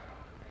Reich,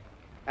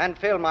 and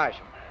Field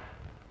Marshal.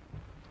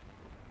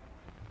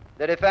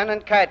 The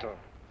defendant Keitel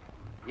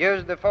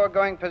used the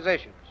foregoing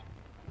positions,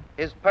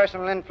 his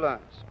personal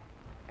influence,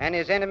 and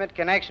his intimate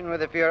connection with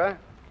the Fuhrer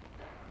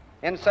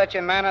in such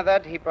a manner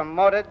that he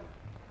promoted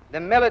the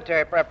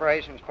military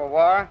preparations for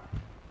war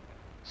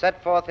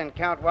set forth in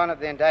count 1 of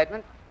the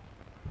indictment.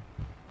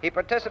 He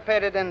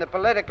participated in the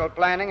political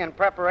planning and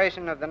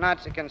preparation of the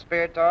Nazi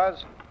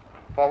conspirators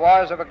for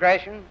wars of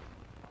aggression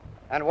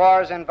and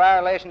wars in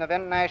violation of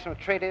international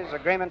treaties,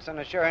 agreements, and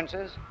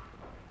assurances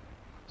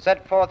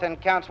set forth in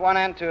counts 1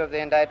 and 2 of the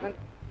indictment.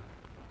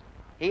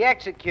 He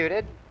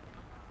executed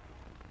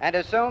and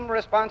assumed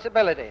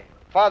responsibility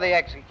for the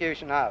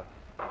execution of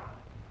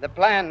the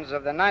plans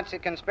of the Nazi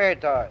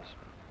conspirators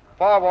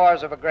for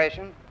wars of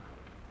aggression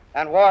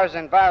and wars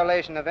in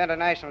violation of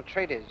international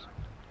treaties,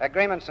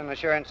 agreements, and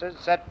assurances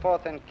set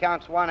forth in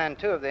counts 1 and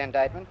 2 of the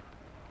indictment.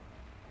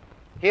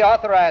 He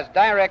authorized,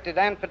 directed,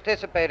 and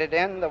participated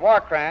in the war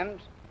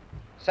crimes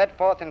set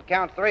forth in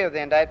count 3 of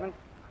the indictment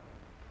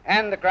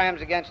and the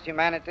crimes against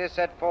humanity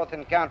set forth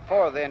in count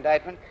 4 of the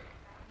indictment,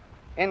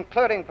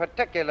 including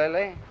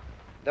particularly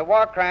the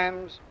war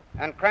crimes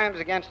and crimes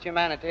against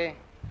humanity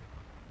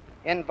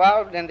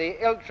involved in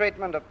the ill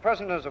treatment of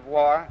prisoners of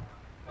war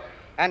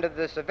and of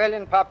the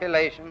civilian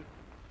population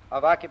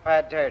of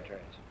occupied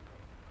territories.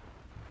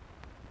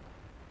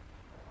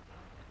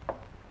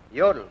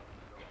 Jodl.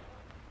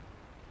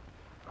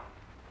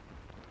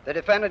 The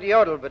defendant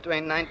Jodl,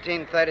 between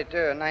 1932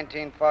 and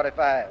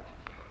 1945,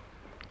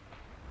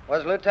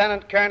 was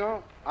Lieutenant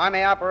Colonel,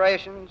 Army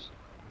Operations,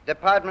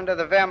 Department of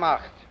the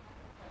Wehrmacht,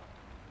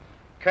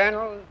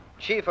 Colonel,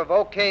 Chief of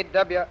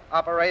OKW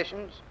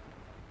Operations,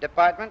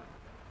 Department,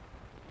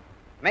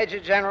 Major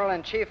General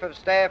and Chief of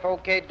Staff,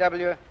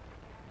 OKW,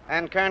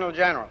 and Colonel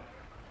General.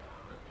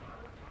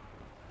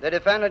 The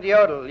defendant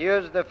Jodl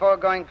used the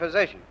foregoing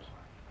positions,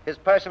 his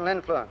personal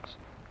influence,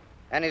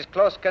 and his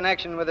close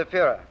connection with the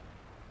Fuhrer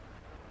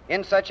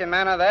in such a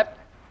manner that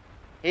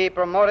he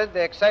promoted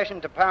the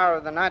accession to power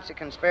of the Nazi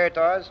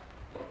conspirators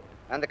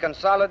and the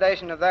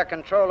consolidation of their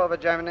control over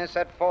Germany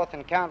set forth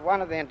in count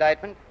 1 of the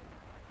indictment.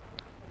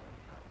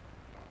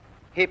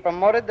 He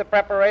promoted the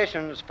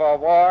preparations for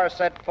war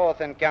set forth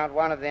in count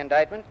 1 of the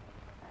indictment.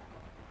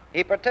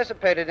 He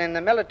participated in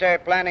the military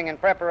planning and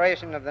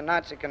preparation of the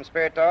Nazi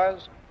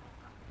conspirators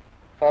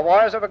for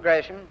wars of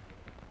aggression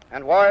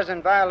and wars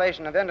in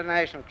violation of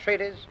international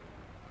treaties,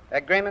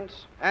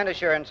 agreements, and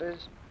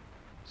assurances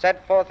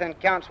set forth in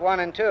counts 1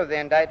 and 2 of the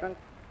indictment,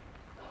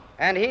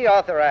 and he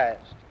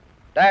authorized,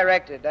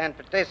 directed, and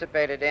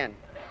participated in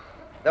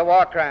the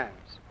war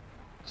crimes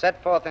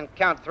set forth in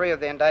count 3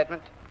 of the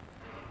indictment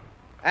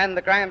and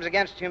the crimes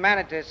against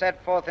humanity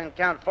set forth in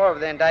count 4 of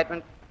the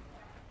indictment,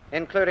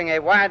 including a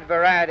wide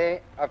variety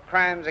of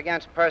crimes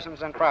against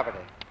persons and property.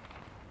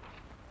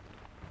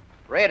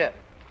 Raeder.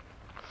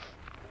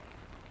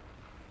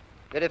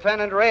 The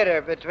defendant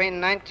Raeder,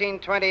 between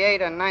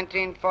 1928 and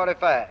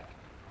 1945,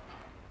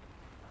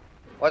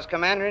 was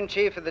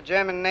Commander-in-Chief of the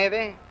German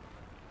Navy,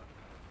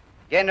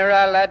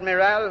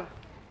 General-Admiral,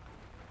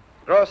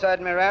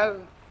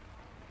 Gross-Admiral,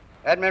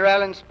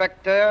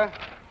 Admiral-Inspecteur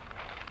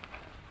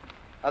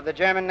of the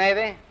German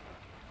Navy,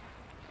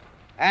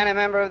 and a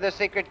member of the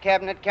Secret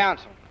Cabinet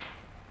Council.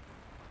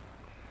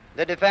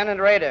 The defendant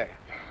Raeder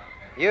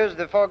used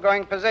the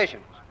foregoing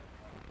positions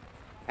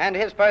and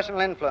his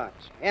personal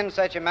influence in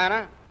such a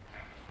manner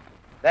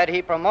that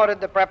he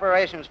promoted the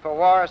preparations for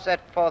war set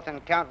forth in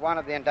count 1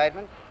 of the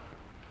indictment.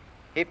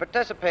 He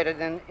participated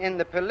in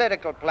the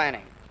political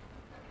planning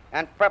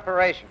and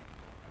preparation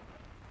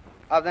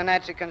of the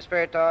Nazi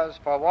conspirators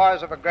for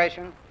wars of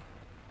aggression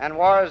and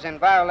wars in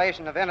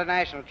violation of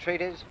international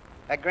treaties,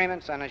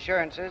 agreements, and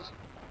assurances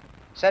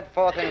set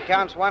forth in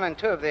counts 1 and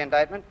 2 of the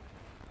indictment,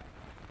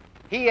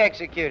 he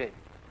executed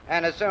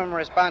and assumed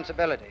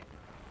responsibility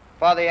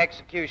for the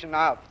execution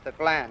of the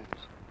plans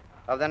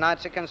of the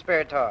Nazi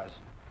conspirators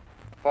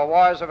for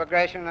wars of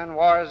aggression and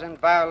wars in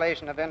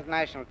violation of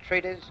international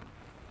treaties,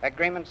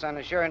 agreements, and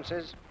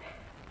assurances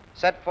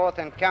set forth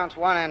in counts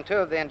 1 and 2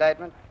 of the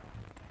indictment,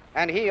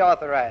 and he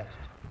authorized,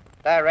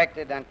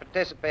 directed, and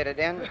participated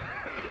in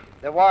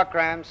the war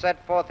crimes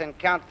set forth in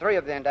count 3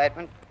 of the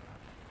indictment,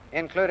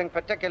 including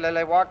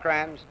particularly war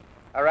crimes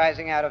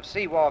arising out of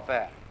sea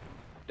warfare.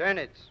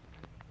 Dönitz.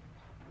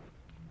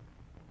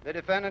 The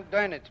defendant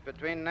Dönitz,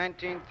 between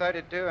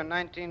 1932 and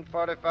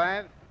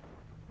 1945,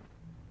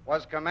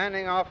 was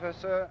commanding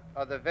officer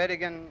of the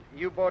Vedigan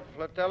U-boat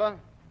flotilla,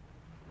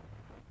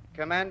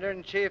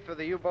 commander-in-chief of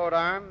the U-boat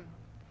arm,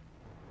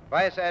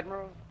 vice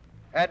admiral,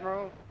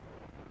 admiral,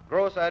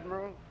 gross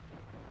admiral,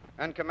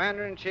 and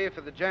commander-in-chief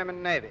of the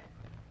German Navy,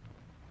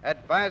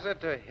 advisor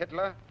to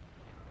Hitler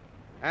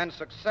and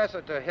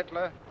successor to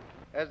Hitler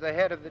as the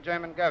head of the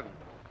German government.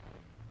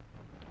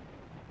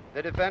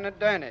 The defendant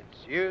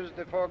Dönitz used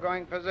the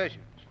foregoing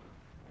positions,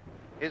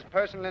 his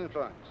personal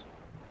influence,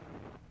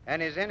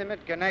 and his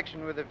intimate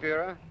connection with the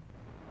Fuhrer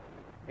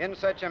in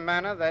such a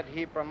manner that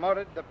he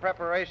promoted the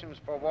preparations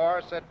for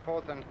war set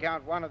forth in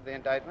count 1 of the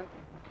indictment.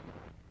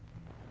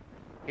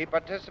 He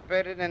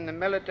participated in the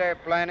military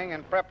planning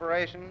and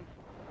preparation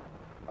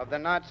of the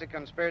Nazi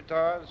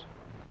conspirators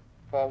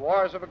for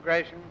wars of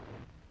aggression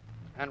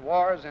and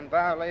wars in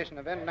violation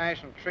of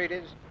international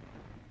treaties,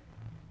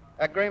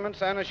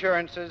 agreements, and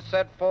assurances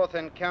set forth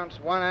in counts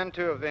 1 and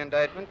 2 of the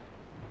indictment,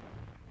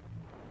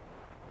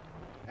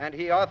 and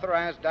he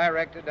authorized,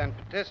 directed, and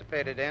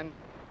participated in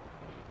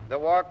the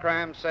war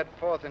crimes set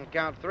forth in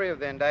count 3 of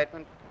the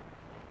indictment,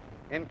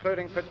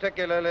 including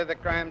particularly the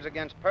crimes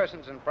against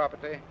persons and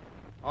property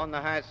on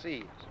the high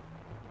seas.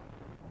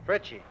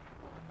 Fritschie.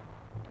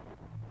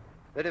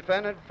 The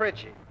defendant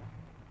Fritschie,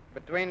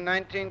 between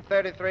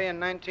 1933 and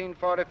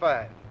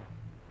 1945,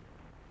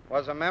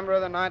 was a member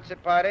of the Nazi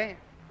Party,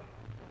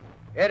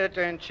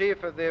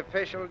 editor-in-chief of the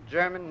official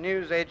German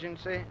news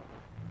agency,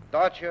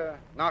 Deutsche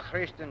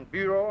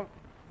Nachrichtenbüro,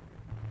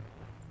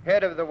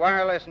 head of the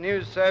wireless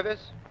news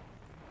service,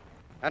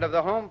 and of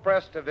the home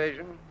press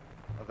division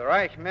of the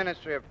Reich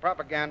Ministry of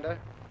Propaganda,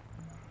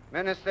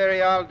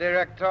 Ministerial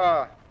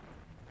Director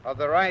of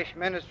the Reich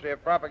Ministry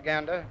of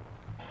Propaganda,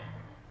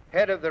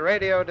 head of the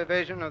radio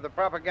division of the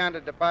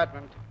propaganda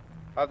department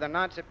of the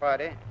Nazi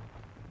Party,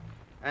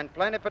 and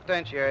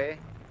plenipotentiary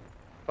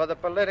for the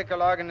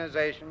political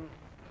organization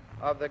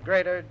of the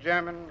Greater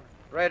German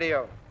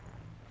Radio.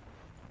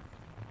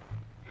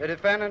 The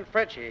defendant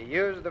Fritschie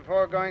used the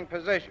foregoing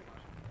positions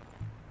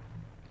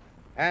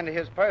and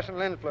his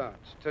personal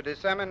influence to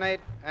disseminate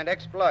and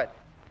exploit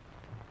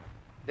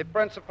the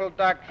principal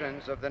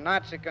doctrines of the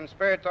Nazi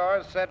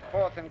conspirators set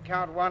forth in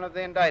count 1 of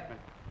the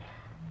indictment,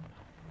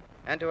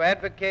 and to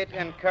advocate,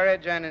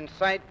 encourage, and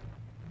incite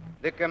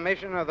the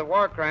commission of the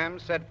war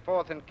crimes set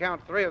forth in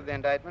count 3 of the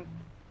indictment,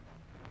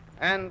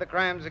 and the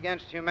crimes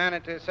against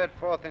humanity set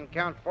forth in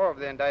count 4 of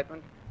the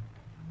indictment,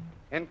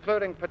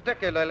 including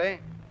particularly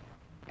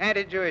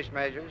anti-Jewish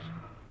measures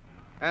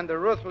and the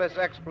ruthless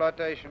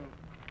exploitation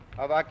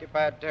of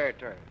occupied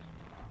territories.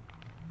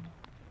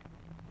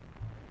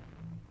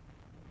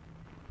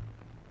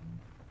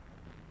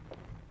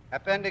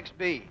 Appendix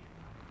B,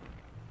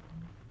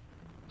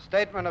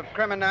 statement of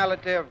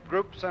criminality of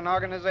groups and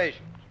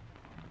organizations.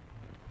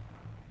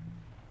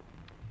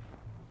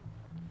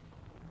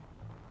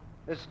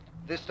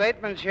 The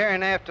statements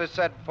hereinafter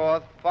set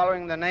forth,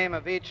 following the name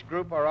of each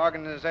group or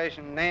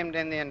organization named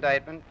in the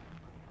indictment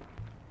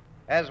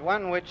as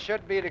one which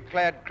should be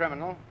declared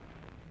criminal,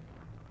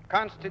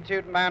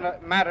 constitute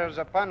matters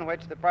upon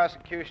which the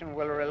prosecution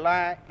will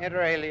rely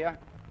inter alia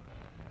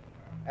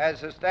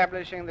as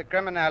establishing the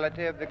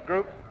criminality of the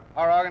group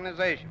or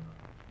organization.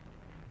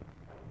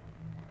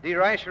 The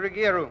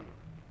Reichsregierung,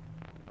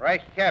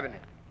 Reich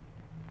Cabinet.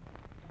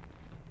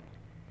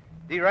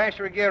 The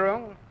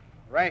Reichsregierung,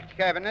 Reich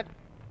Cabinet,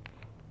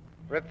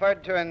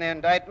 referred to in the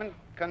indictment,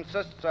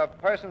 consists of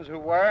persons who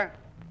were,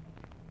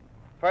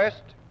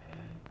 first,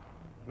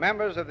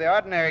 members of the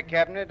ordinary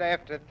cabinet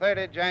after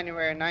 30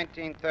 January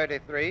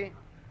 1933,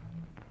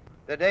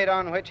 the date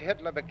on which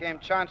Hitler became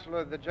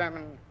Chancellor of the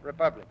German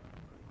Republic.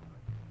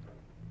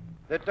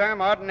 The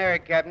term ordinary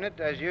cabinet,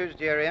 as used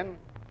herein,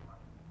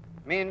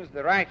 means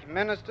the Reich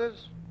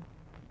ministers,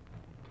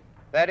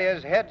 that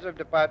is, heads of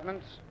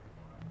departments,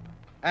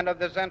 and of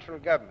the central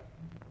government.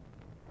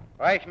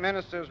 Reich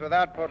ministers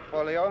without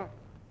portfolio,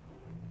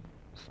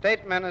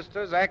 state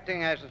ministers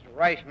acting as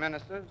Reich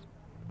ministers,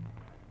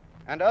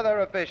 and other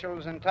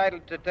officials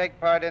entitled to take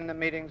part in the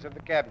meetings of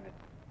the cabinet.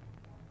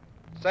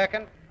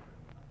 Second,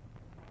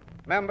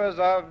 members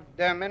of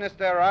der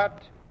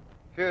Ministerrat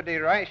für die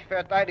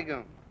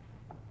Reichsverteidigung,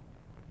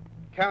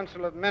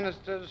 Council of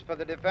Ministers for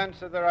the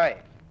Defense of the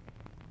Reich.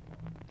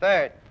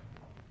 Third,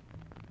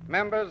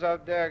 members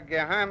of der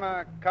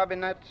Geheime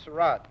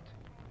Kabinettsrat,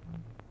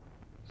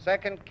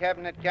 Secret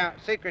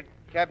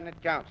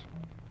Cabinet Council.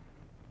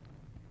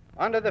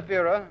 Under the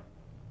Führer,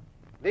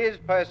 These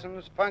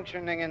persons,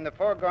 functioning in the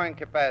foregoing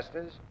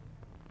capacities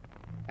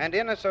and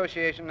in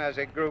association as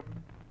a group,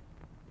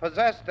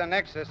 possessed and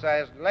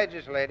exercised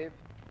legislative,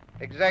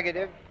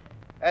 executive,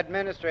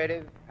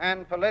 administrative,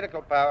 and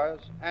political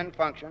powers and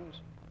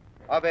functions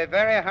of a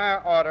very high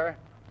order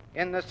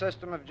in the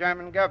system of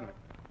German government.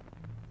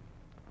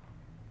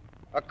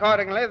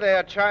 Accordingly, they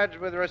are charged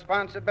with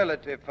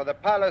responsibility for the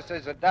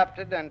policies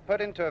adopted and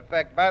put into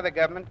effect by the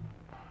government,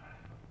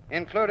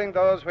 including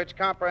those which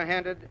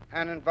comprehended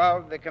and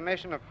involved the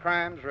commission of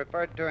crimes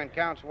referred to in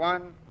counts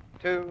 1,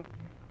 2,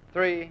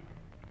 3,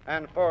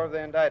 and 4 of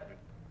the indictment.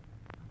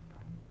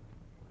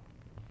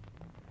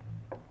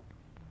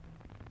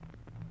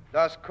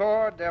 Das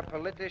Korps der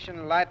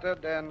politischen Leiter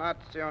der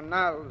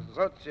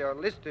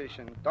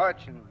nationalsozialistischen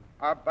deutschen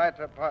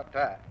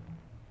Arbeiterpartei,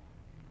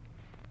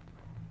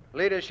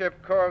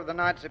 Leadership Corps of the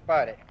Nazi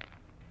Party.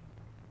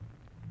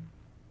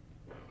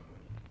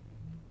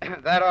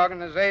 That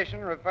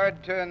organization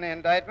referred to in the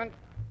indictment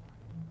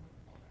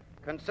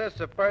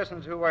consists of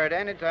persons who were at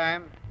any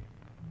time,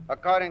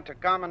 according to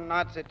common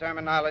Nazi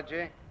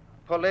terminology,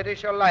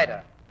 politische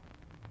Leiter,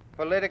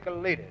 political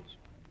leaders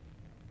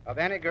of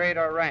any grade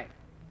or rank.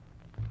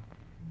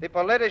 The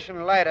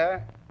politischen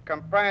Leiter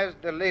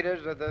comprised the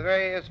leaders of the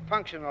various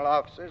functional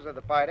offices of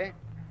the party.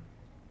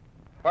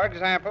 For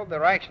example, the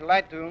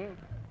Reichsleitung,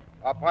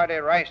 or party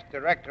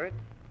Reichsdirektorate,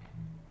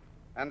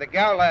 and the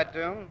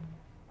Gauleitung,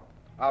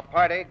 or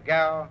party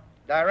Gau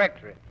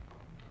Directorate,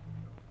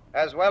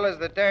 as well as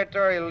the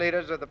territorial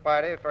leaders of the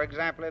party, for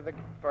example, the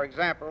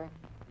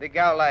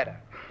Gauleiter.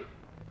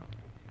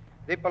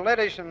 The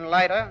politischen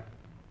Leiter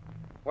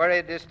were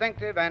a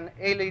distinctive and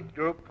elite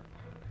group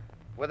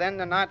within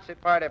the Nazi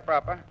Party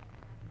proper,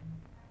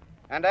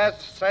 and as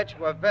such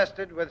were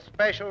vested with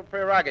special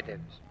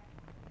prerogatives.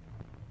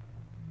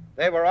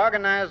 They were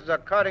organized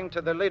according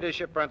to the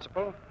leadership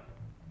principle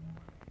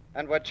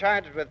and were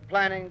charged with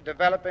planning,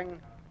 developing,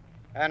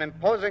 and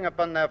imposing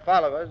upon their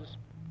followers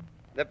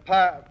the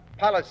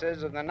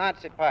policies of the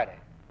Nazi Party.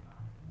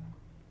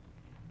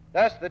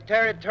 Thus, the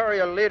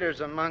territorial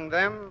leaders among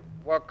them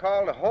were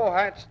called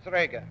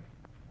Hoheitsträger,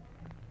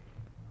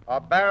 or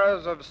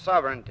bearers of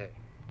sovereignty,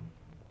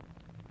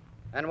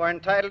 and were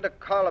entitled to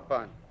call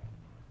upon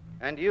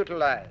and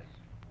utilize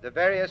the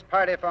various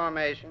party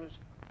formations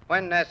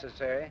when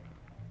necessary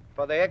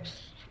for the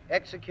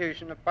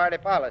execution of party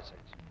policies.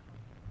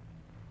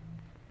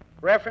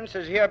 Reference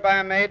is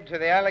hereby made to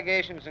the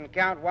allegations in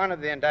count 1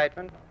 of the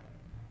indictment,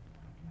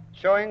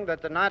 showing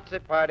that the Nazi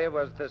Party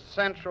was the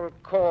central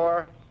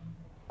core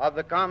of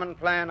the common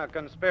plan or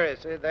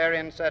conspiracy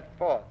therein set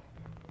forth.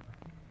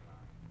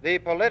 The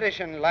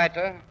politischen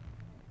Leiter,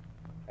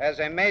 as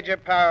a major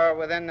power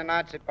within the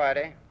Nazi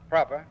Party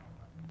proper,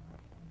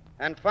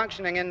 and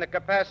functioning in the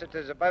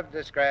capacities above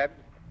described,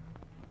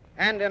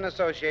 and in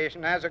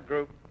association as a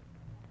group,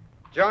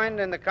 joined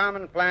in the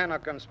common plan or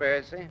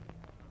conspiracy,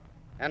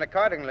 and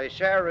accordingly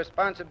share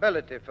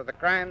responsibility for the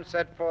crimes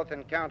set forth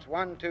in counts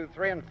 1, 2,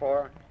 3, and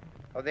 4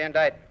 of the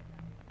indictment.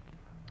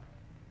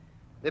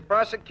 The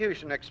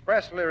prosecution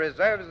expressly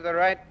reserves the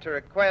right to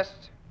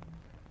request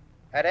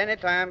at any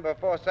time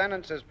before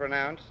sentence is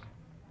pronounced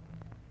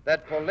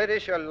that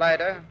politische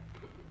Leiter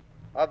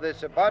of the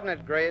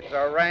subordinate grades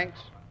or ranks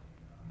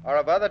or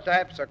of other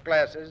types or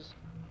classes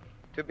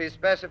to be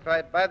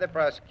specified by the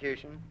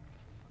prosecution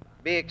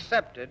be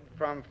accepted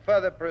from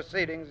further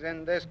proceedings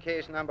in this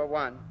case number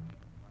 1,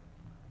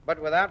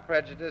 but without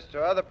prejudice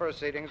to other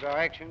proceedings or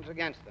actions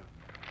against them.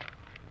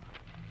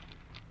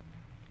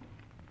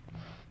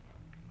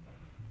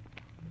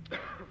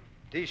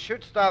 Die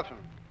Schutzstafeln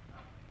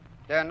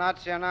der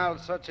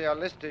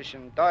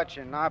nationalsozialistischen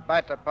deutschen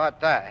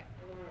Arbeiterpartei,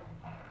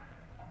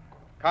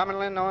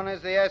 commonly known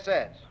as the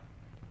SS,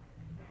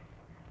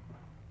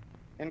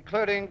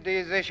 including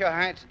die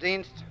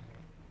Sicherheitsdienst,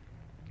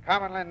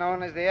 commonly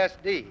known as the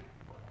SD,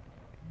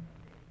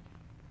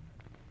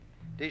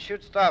 die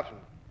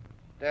Schutzstafeln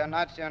der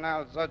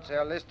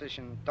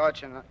nationalsozialistischen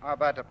deutschen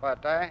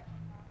Arbeiterpartei,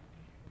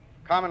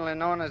 commonly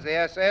known as the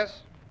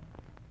SS,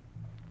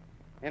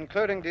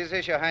 including die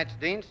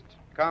Sicherheitsdienst,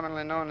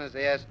 commonly known as the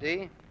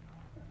SD,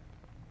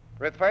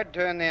 referred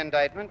to in the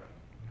indictment,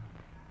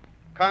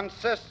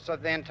 consists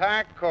of the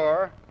entire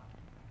corps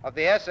of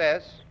the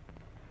SS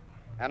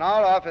and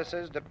all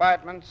offices,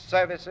 departments,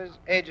 services,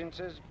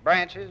 agencies,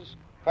 branches,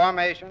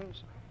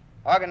 formations,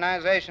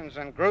 organizations,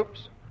 and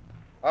groups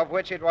of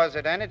which it was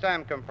at any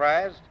time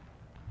comprised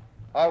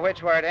or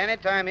which were at any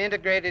time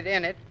integrated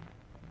in it,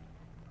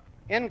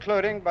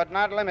 including but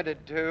not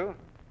limited to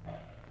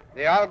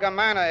the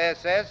Allgemeine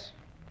SS,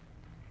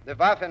 the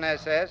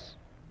Waffen-SS,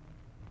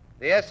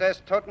 the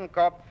SS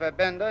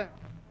Totenkopfverbände,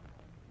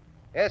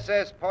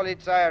 SS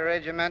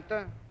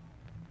Polizeiregimenter,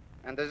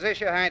 and the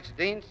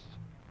Sicherheitsdienst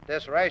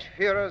des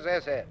Reichsführers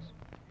SS,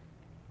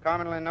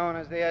 commonly known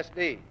as the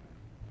SD.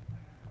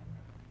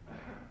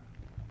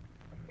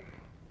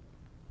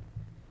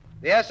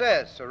 The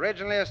SS,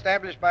 originally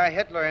established by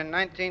Hitler in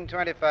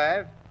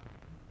 1925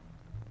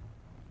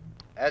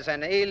 as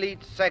an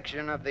elite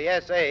section of the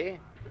SA,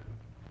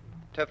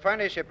 to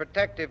furnish a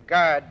protective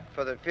guard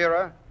for the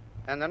Führer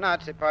and the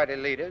Nazi Party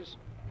leaders,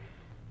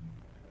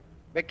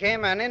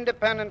 became an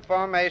independent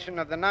formation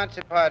of the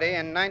Nazi Party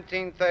in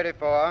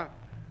 1934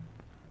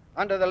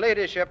 under the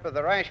leadership of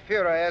the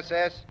Reichsführer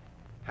SS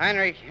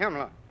Heinrich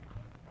Himmler.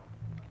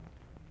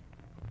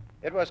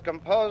 It was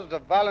composed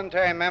of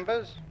voluntary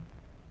members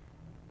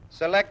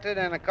selected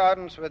in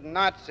accordance with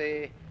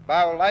Nazi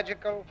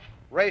biological,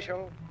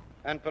 racial,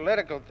 and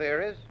political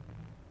theories,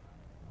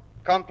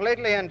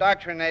 completely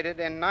indoctrinated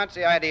in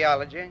Nazi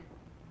ideology,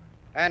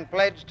 and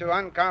pledged to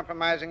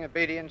uncompromising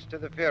obedience to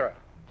the Führer.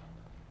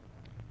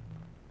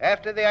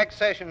 After the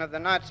accession of the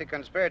Nazi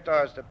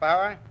conspirators to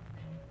power,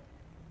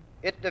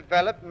 it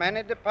developed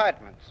many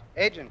departments,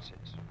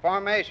 agencies,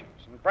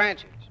 formations, and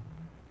branches,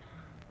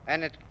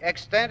 and it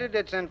extended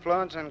its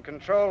influence and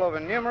control over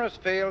numerous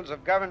fields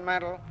of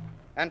governmental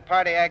and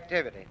party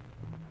activity.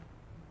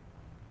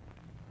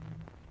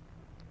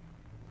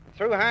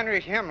 Through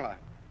Heinrich Himmler,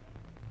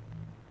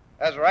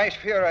 as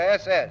Reichsführer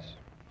SS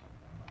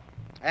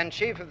and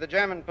chief of the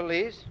German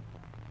police,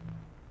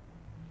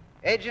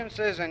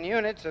 agencies and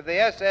units of the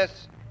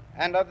SS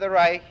and of the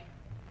Reich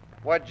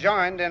were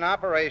joined in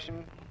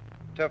operation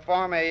to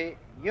form a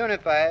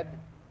unified,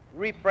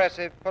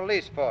 repressive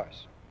police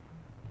force.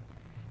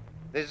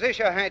 The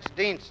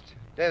Sicherheitsdienst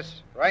des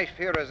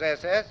Reichsführers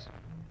SS,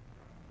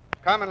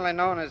 commonly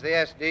known as the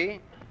SD,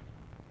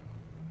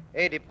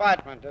 a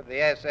department of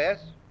the SS,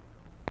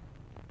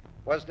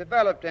 was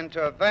developed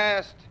into a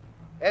vast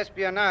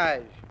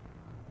espionage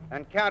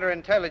and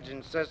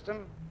counterintelligence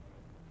system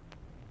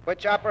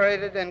which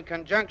operated in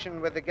conjunction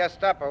with the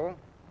Gestapo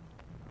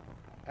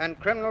and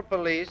criminal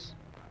police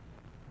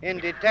in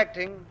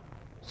detecting,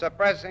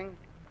 suppressing,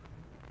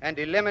 and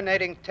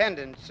eliminating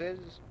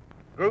tendencies,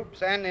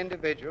 groups, and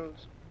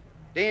individuals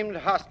deemed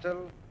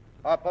hostile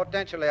or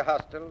potentially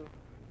hostile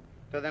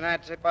to the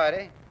Nazi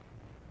Party,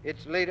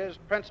 its leaders,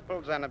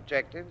 principles, and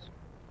objectives,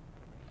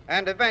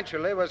 and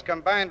eventually was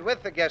combined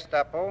with the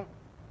Gestapo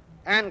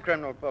and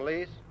criminal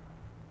police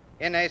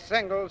in a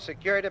single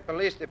security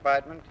police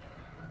department,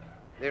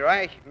 the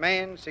Reich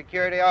Main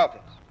Security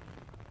Office.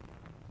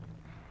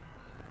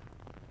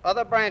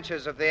 Other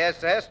branches of the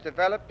SS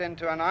developed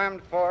into an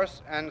armed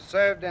force and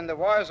served in the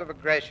wars of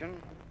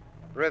aggression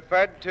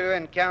referred to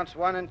in counts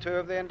 1 and 2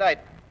 of the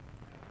indictment.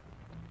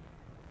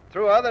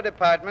 Through other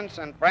departments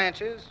and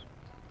branches,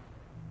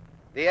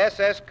 the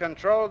SS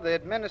controlled the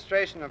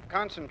administration of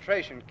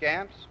concentration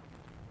camps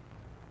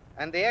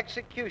and the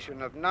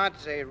execution of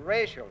Nazi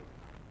racial,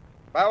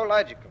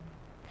 biological,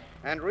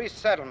 and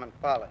resettlement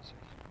policies.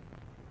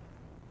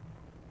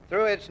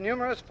 Through its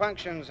numerous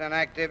functions and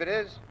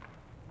activities,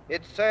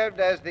 it served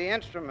as the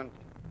instrument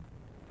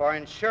for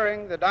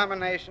ensuring the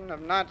domination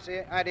of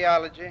Nazi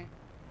ideology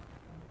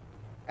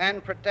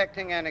and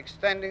protecting and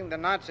extending the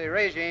Nazi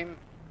regime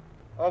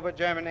over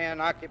Germany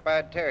and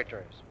occupied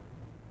territories.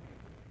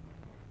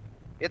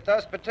 It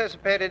thus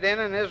participated in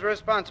and is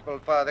responsible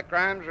for the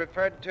crimes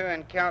referred to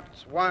in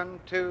counts 1,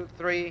 2,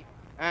 3,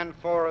 and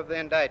 4 of the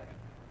indictment.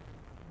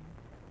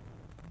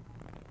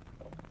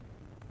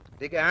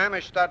 Die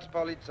Geheime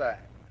Staatspolizei,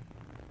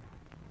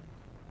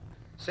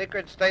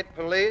 Secret State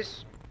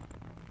Police,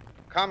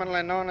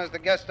 commonly known as the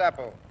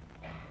Gestapo.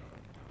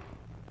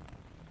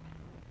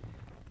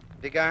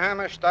 Die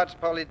Geheime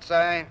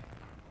Staatspolizei,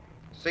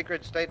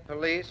 Secret State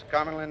Police,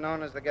 commonly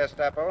known as the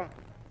Gestapo,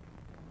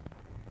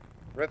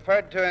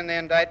 referred to in the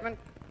indictment,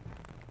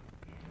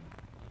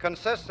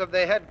 consists of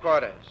the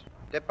headquarters,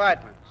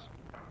 departments,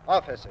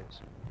 offices,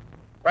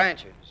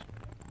 branches,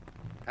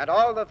 and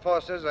all the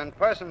forces and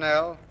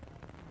personnel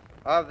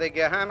of the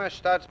Geheime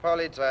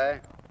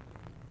Staatspolizei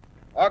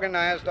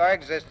organized or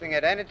existing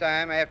at any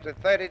time after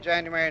 30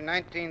 January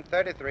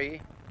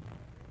 1933,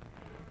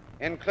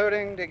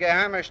 including the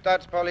Geheime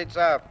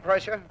Staatspolizei of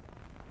Prussia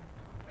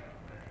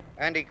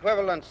and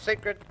equivalent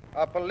secret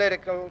or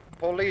political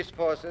police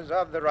forces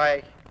of the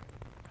Reich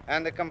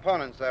and the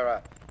components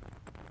thereof.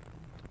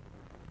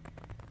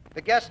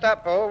 The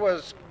Gestapo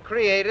was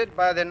created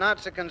by the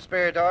Nazi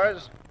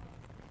conspirators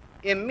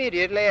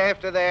immediately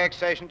after their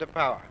accession to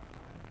power.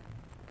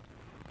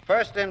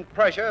 First in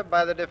Prussia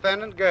by the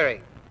defendant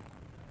Goering,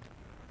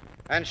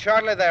 and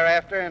shortly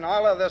thereafter in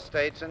all other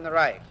states in the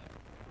Reich.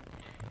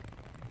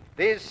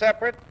 These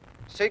separate,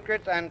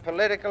 secret, and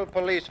political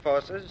police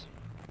forces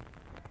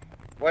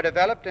were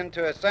developed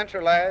into a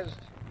centralized,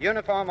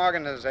 uniform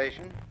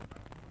organization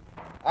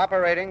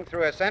operating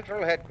through a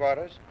central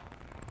headquarters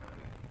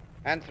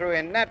and through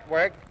a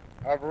network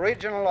of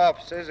regional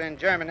offices in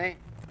Germany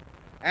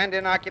and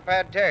in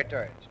occupied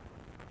territories.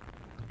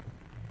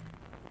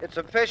 Its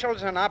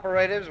officials and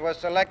operatives were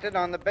selected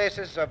on the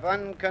basis of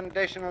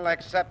unconditional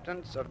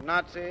acceptance of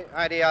Nazi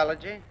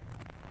ideology,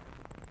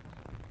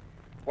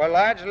 were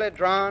largely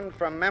drawn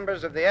from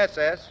members of the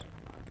SS,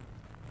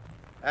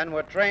 and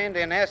were trained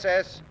in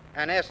SS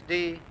and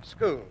SD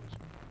schools.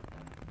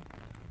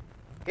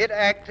 It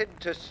acted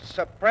to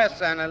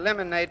suppress and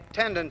eliminate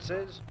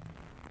tendencies,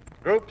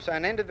 groups,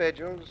 and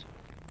individuals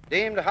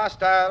deemed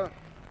hostile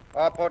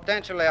or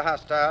potentially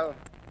hostile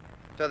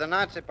to the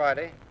Nazi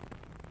Party,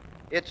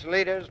 its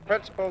leaders'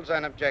 principles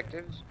and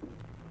objectives,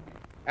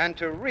 and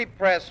to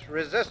repress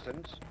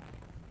resistance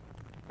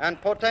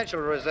and potential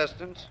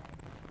resistance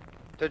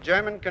to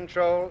German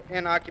control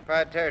in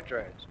occupied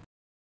territories.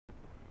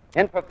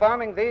 In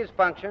performing these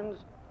functions,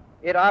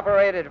 it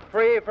operated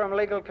free from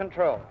legal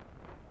control,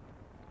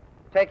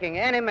 taking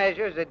any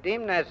measures it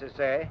deemed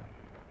necessary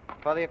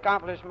for the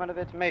accomplishment of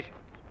its mission.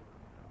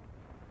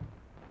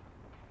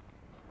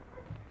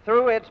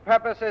 Through its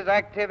purposes,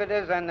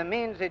 activities, and the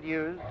means it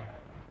used,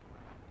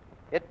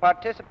 it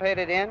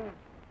participated in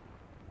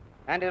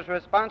and is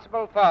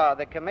responsible for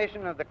the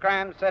commission of the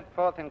crimes set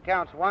forth in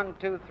counts 1,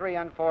 2, 3,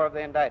 and 4 of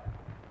the indictment.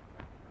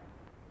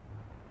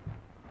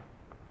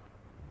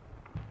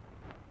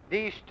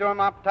 Die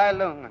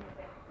Sturmabteilungen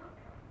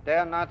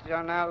der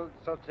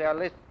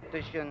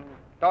Nationalsozialistischen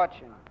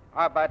Deutschen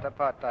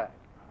Arbeiterpartei,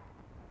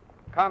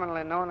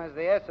 commonly known as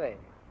the SA.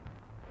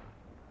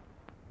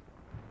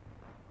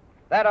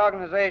 That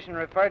organization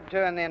referred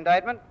to in the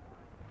indictment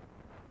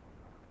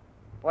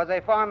was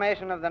a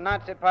formation of the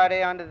Nazi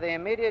Party under the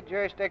immediate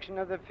jurisdiction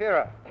of the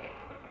Führer,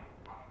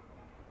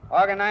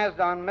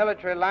 organized on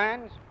military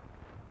lines,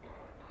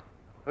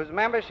 whose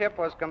membership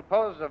was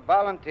composed of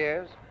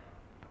volunteers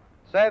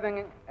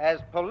serving as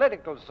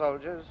political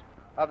soldiers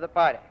of the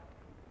party.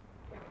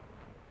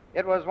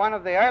 It was one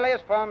of the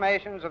earliest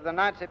formations of the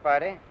Nazi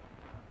Party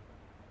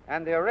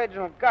and the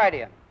original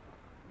guardian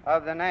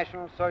of the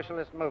National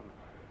Socialist movement.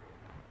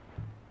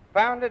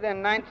 Founded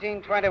in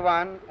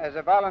 1921 as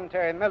a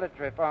voluntary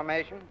military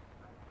formation,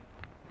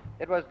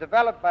 it was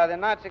developed by the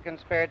Nazi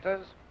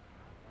conspirators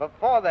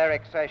before their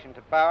accession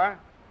to power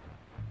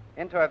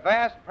into a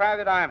vast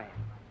private army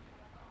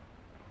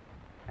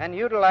and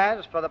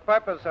utilized for the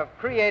purpose of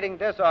creating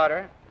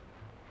disorder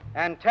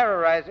and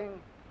terrorizing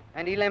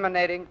and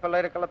eliminating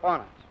political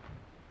opponents.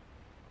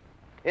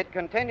 It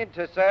continued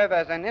to serve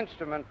as an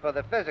instrument for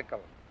the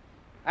physical,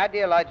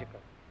 ideological,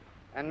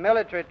 and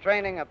military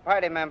training of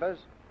party members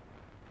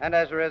and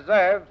as a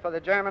reserve for the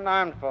German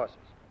armed forces.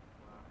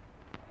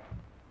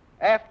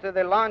 After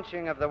the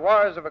launching of the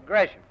wars of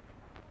aggression,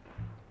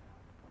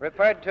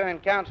 referred to in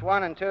counts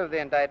 1 and 2 of the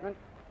indictment,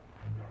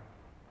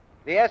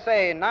 the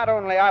SA not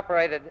only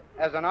operated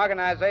as an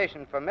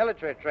organization for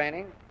military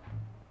training,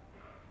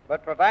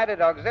 but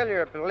provided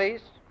auxiliary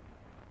police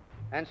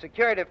and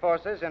security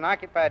forces in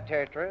occupied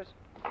territories,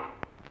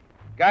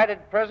 guided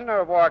prisoner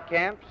of war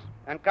camps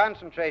and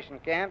concentration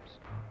camps,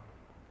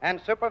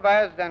 and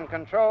supervised and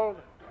controlled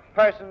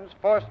persons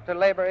forced to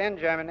labor in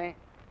Germany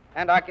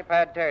and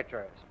occupied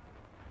territories.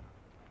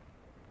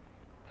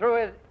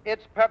 Through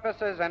its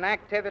purposes and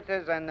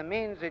activities and the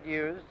means it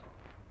used,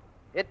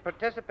 it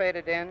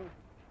participated in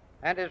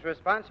and is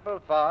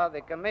responsible for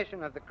the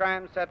commission of the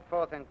crimes set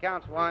forth in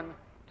counts 1,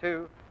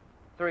 2,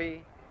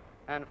 3,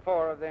 and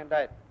 4 of the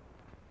indictment.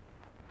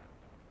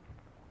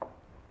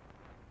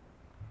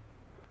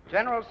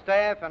 General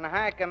Staff and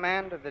High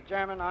Command of the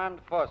German Armed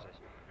Forces.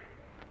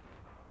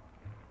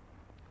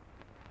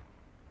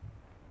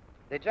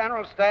 The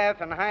General Staff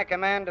and High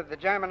Command of the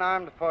German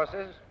Armed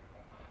Forces,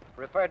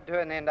 referred to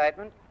in the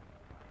indictment,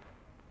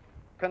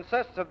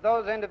 consists of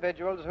those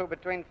individuals who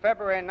between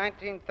February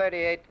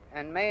 1938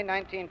 and May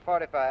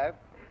 1945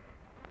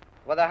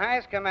 were the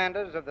highest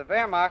commanders of the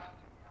Wehrmacht,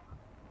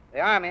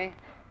 the Army,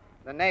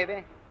 the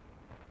Navy,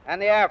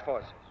 and the Air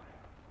Forces.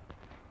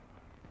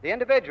 The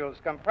individuals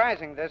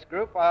comprising this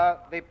group are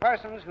the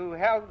persons who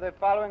held the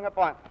following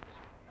appointments: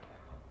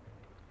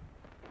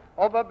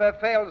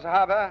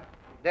 Oberbefehlshaber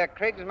der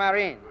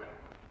Kriegsmarine,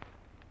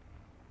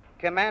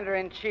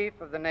 Commander-in-Chief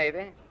of the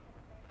Navy,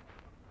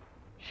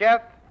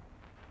 Chef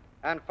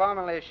and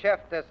formerly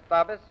Chef des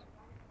Stabes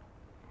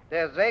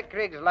der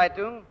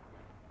Seekriegsleitung,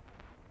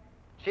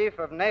 Chief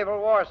of Naval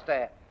War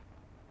Staff,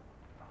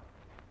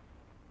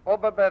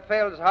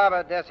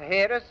 Oberbefehlshaber des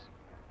Heeres,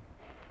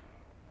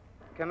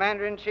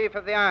 Commander-in-Chief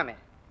of the Army,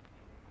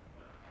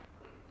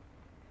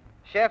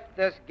 Chef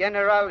des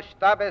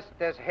Generalstabes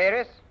des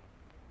Heeres,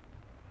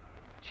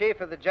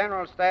 Chief of the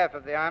General Staff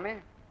of the Army,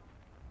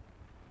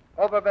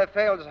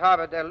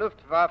 Oberbefehlshaber der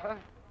Luftwaffe,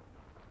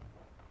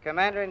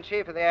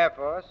 Commander-in-Chief of the Air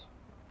Force,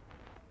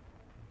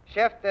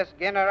 Chef des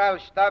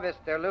Generalstabes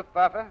der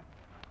Luftwaffe,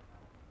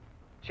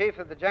 Chief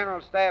of the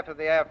General Staff of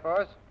the Air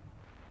Force,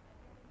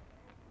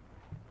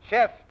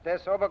 Chef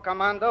des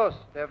Oberkommandos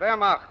der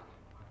Wehrmacht,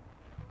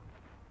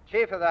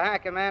 Chief of the High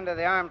Command of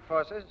the Armed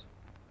Forces,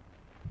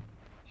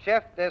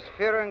 Chef des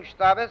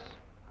Führungsstabes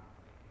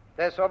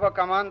des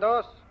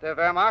Oberkommandos der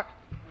Wehrmacht,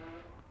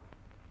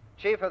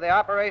 Chief of the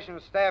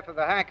Operations Staff of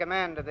the High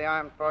Command of the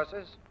Armed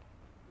Forces,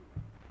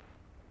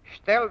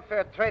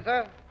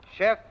 Stellvertreter,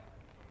 Chef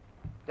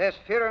des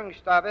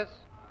Führungsstabes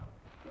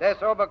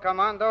des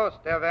Oberkommandos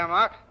der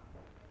Wehrmacht,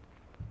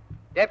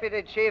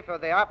 Deputy Chief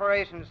of the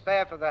Operations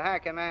Staff of the High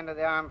Command of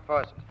the Armed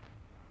Forces.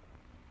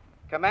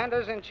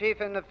 Commanders-in-Chief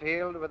in the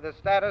field with the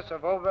status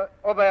of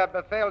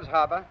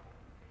Oberbefehlshaber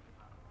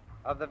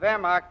of the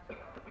Wehrmacht,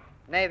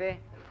 Navy,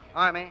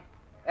 Army,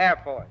 Air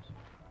Force.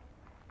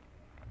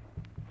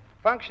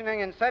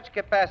 Functioning in such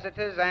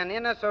capacities and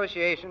in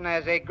association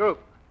as a group,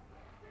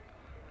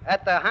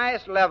 at the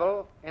highest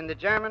level in the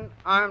German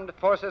Armed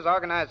Forces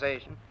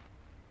organization,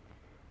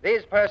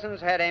 these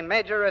persons had a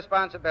major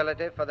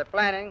responsibility for the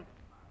planning,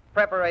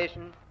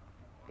 preparation,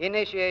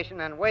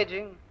 initiation, and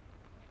waging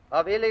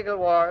of illegal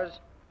wars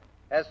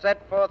as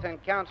set forth in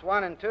counts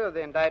 1 and 2 of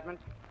the indictment,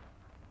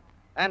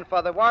 and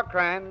for the war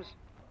crimes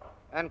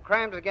and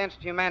crimes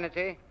against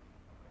humanity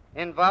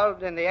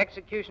involved in the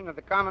execution of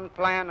the common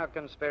plan or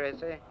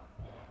conspiracy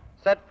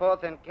set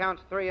forth in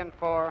counts 3 and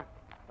 4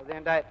 of the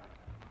indictment.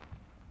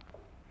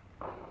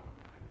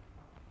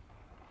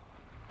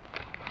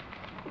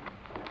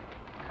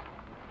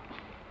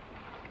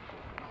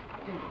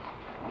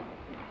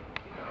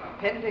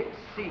 Appendix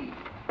C.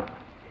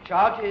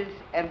 Charges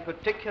and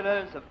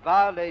particulars of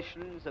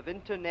violations of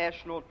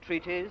international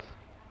treaties,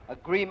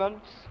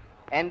 agreements,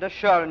 and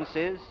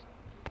assurances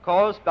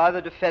caused by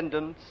the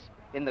defendants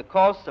in the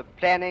course of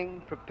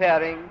planning,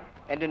 preparing,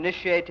 and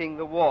initiating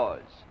the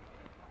wars.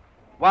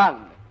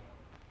 1.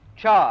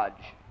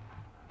 Charge: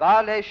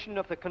 violation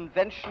of the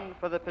Convention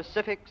for the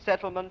Pacific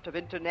Settlement of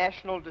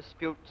International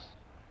Disputes,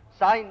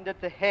 signed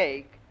at The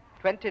Hague,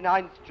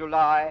 29th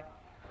July,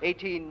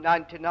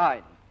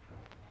 1899.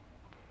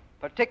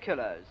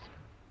 Particulars: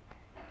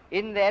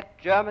 in that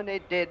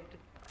Germany did,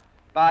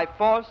 by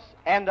force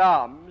and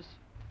arms,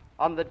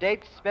 on the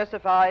dates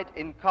specified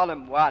in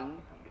column 1,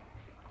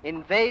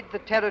 invade the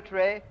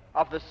territory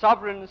of the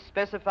sovereigns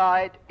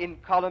specified in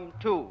column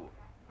 2,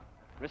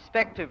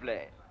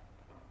 respectively,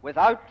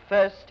 without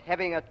first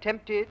having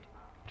attempted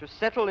to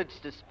settle its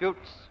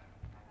disputes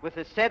with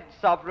the said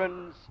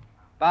sovereigns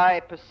by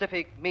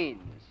pacific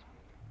means.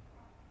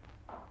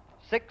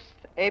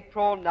 6th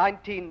April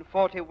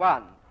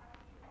 1941,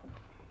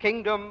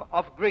 Kingdom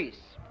of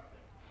Greece.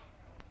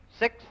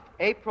 6th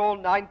April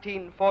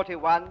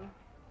 1941,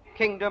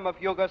 Kingdom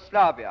of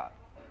Yugoslavia.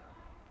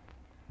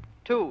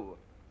 2.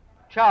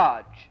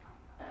 Charge: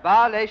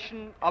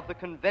 violation of the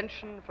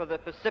Convention for the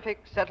Pacific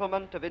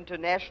Settlement of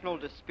International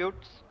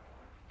Disputes,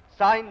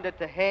 signed at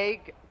The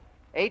Hague,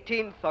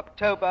 18th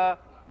October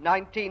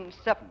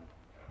 1907.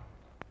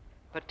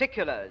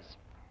 Particulars: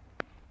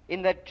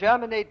 in that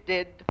Germany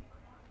did,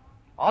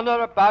 on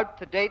or about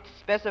the dates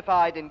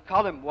specified in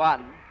column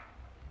 1,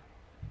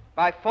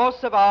 by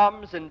force of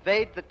arms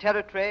invade the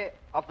territory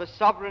of the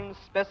sovereigns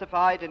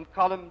specified in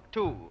column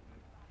 2,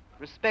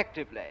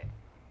 respectively,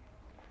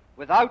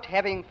 without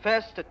having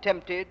first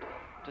attempted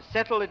to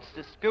settle its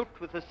dispute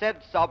with the said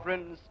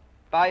sovereigns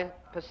by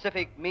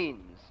pacific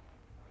means.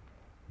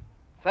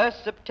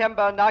 1st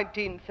September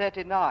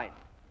 1939,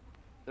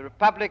 the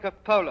Republic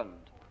of Poland.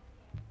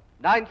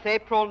 9th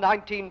April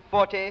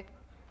 1940,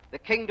 the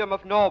Kingdom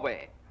of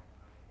Norway.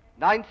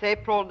 9th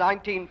April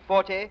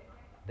 1940,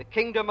 the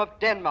Kingdom of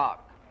Denmark.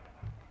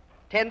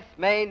 10th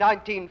May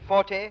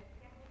 1940,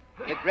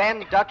 the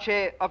Grand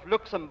Duchy of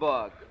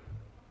Luxembourg.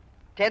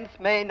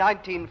 10th May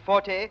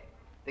 1940,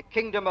 the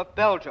Kingdom of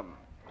Belgium.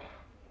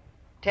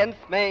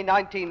 10th May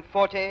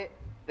 1940,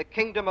 the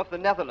Kingdom of the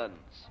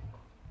Netherlands.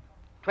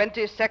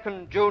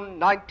 22nd June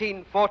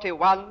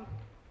 1941,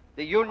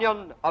 the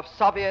Union of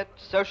Soviet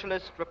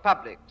Socialist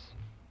Republics.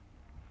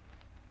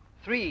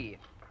 3.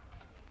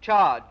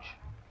 Charge: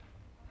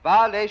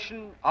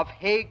 violation of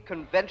Hague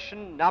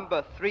Convention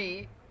number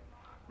 3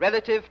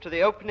 relative to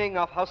the opening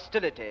of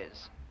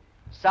hostilities,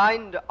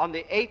 signed on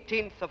the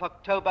 18th of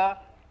October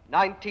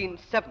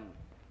 1907.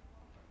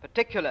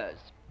 Particulars: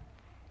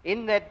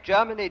 in that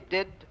Germany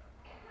did,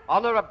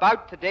 on or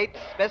about the date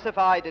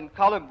specified in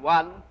column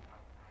 1,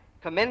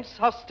 commence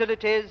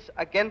hostilities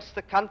against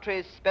the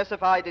countries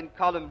specified in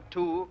column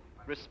 2,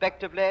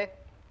 respectively,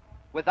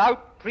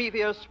 without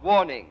previous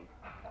warning,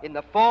 in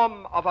the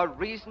form of a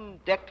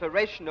reasoned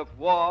declaration of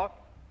war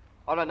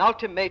or an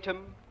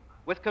ultimatum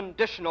with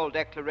conditional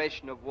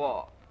declaration of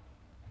war.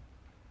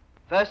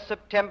 1st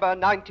September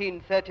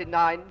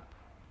 1939,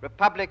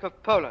 Republic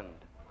of Poland.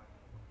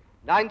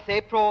 9th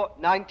April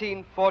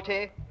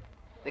 1940,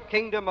 the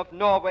Kingdom of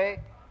Norway,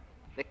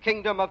 the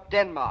Kingdom of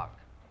Denmark.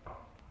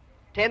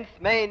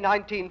 10th May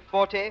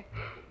 1940,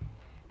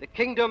 the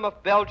Kingdom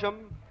of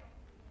Belgium,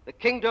 the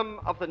Kingdom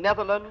of the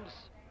Netherlands,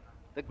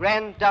 the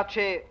Grand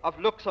Duchy of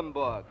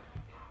Luxembourg.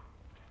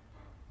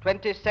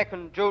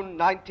 22nd June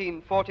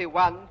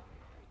 1941,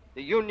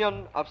 the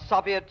Union of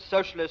Soviet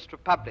Socialist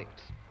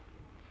Republics.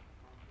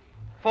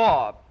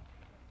 4.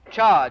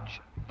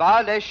 Charge: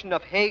 violation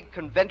of Hague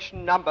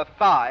Convention number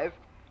 5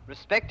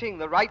 respecting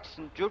the rights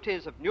and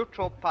duties of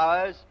neutral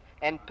powers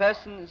and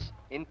persons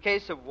in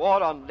case of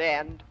war on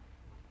land,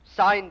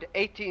 signed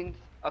 18th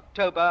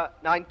October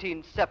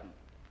 1907.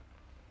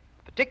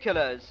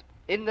 Particulars: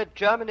 in that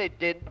Germany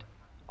did,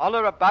 on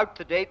or about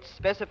the dates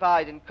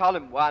specified in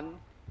column 1,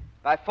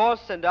 by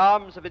force and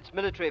arms of its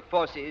military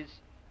forces,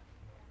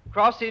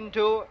 cross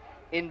into,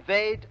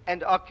 invade,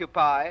 and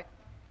occupy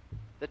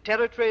the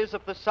territories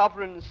of the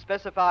sovereigns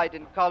specified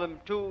in column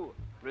 2,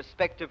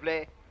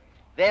 respectively,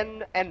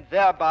 then and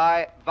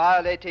thereby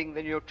violating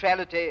the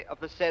neutrality of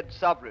the said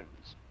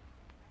sovereigns.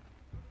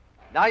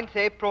 9th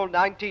April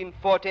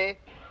 1940,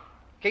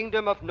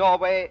 Kingdom of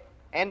Norway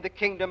and the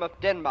Kingdom of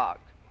Denmark.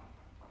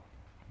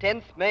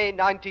 10th May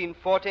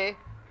 1940,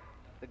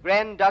 the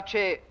Grand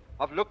Duchy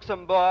of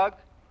Luxembourg,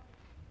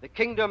 the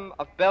Kingdom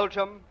of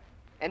Belgium,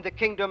 and the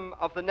Kingdom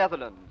of the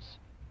Netherlands.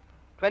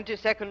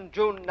 22nd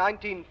June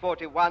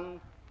 1941,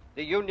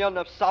 the Union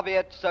of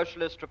Soviet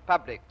Socialist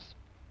Republics.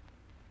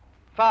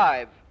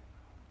 5.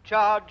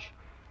 Charge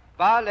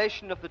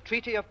violation of the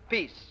Treaty of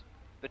Peace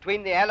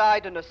between the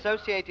Allied and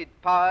Associated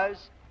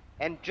Powers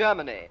and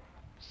Germany,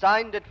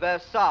 signed at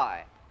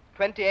Versailles,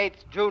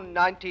 28th June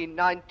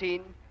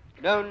 1919,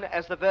 known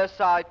as the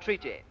Versailles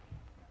Treaty.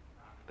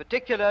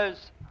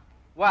 Particulars: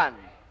 1.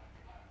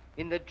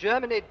 In the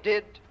Germany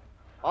did,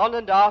 on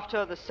and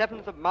after the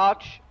 7th of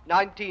March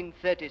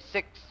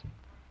 1936,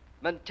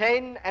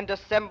 maintain and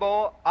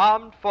assemble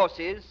armed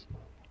forces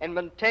and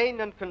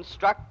maintain and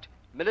construct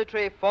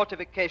military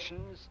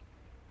fortifications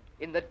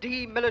in the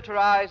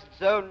demilitarized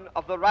zone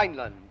of the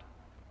Rhineland,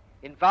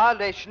 in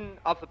violation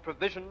of the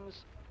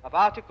provisions of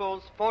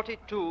Articles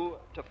 42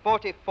 to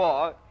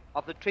 44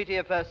 of the Treaty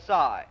of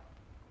Versailles.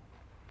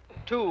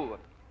 2.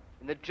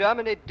 In the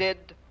Germany did,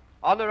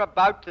 on or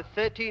about the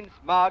 13th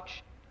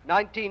March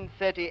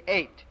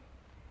 1938,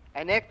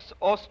 annex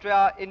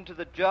Austria into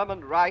the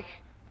German Reich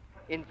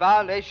in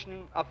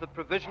violation of the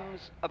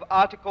provisions of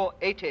Article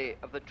 80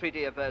 of the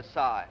Treaty of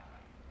Versailles.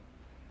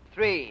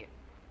 3.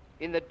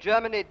 In the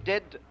Germany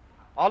did,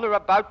 on or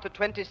about the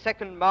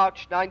 22nd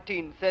March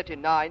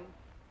 1939,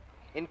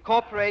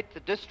 incorporate the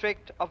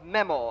district of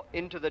Memel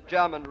into the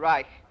German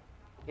Reich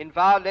in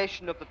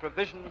violation of the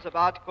provisions of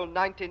Article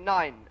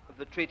 99 of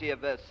the Treaty of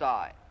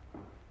Versailles.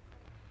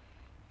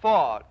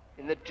 4.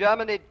 In the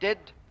Germany did,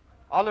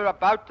 on or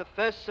about the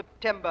 1st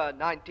September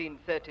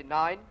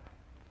 1939,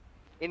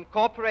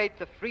 incorporate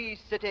the free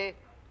city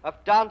of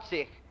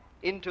Danzig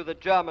into the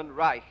German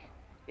Reich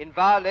in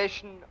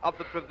violation of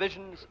the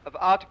provisions of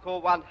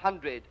Article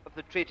 100 of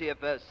the Treaty of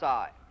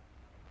Versailles.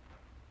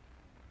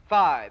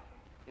 5.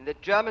 In the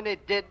Germany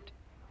did,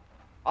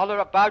 on or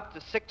about the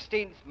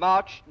 16th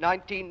March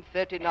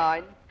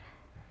 1939,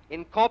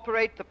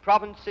 incorporate the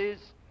provinces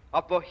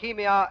of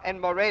Bohemia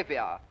and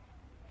Moravia,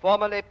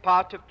 formerly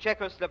part of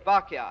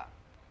Czechoslovakia,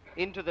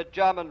 into the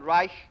German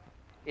Reich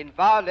in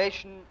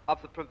violation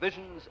of the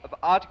provisions of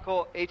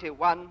Article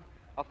 81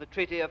 of the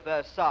Treaty of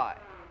Versailles.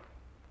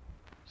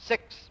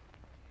 6.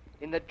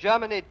 In the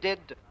Germany did,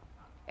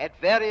 at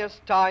various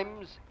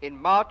times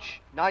in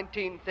March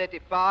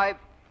 1935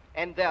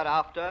 and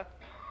thereafter,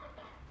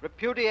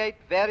 repudiate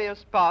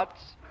various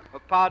parts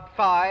of Part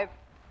 5,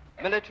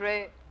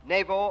 military,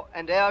 naval,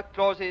 and air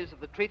clauses of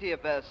the Treaty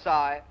of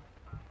Versailles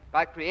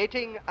by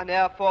creating an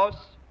air force,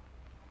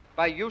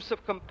 by use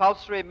of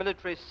compulsory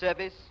military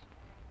service,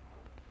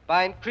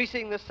 by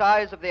increasing the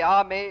size of the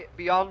army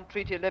beyond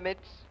treaty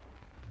limits,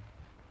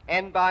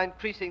 and by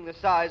increasing the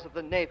size of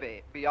the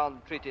navy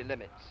beyond treaty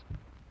limits.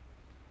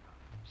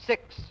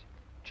 6.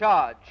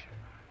 Charge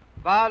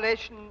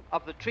violation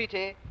of the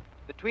treaty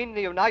between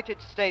the United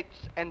States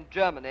and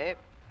Germany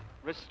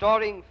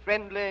restoring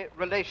friendly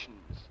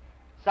relations,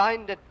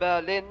 signed at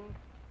Berlin,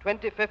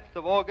 25th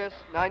of August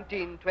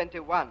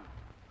 1921.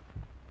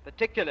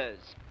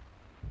 Particulars: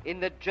 in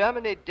the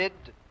Germany did,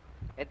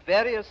 at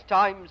various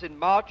times in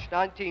March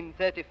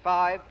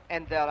 1935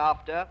 and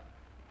thereafter,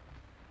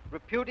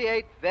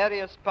 repudiate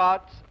various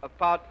parts of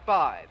Part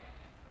 5,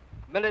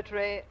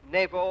 military,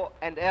 naval,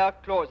 and air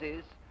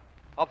clauses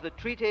of the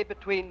treaty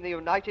between the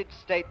United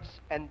States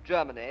and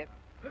Germany,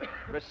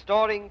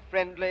 restoring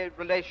friendly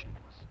relations,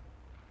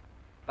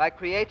 by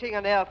creating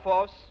an air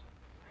force,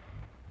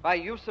 by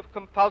use of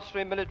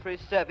compulsory military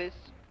service,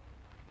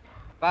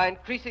 by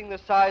increasing the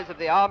size of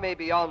the army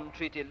beyond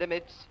treaty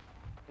limits,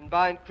 and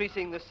by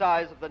increasing the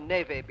size of the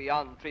navy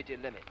beyond treaty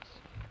limits.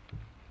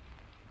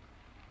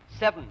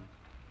 7.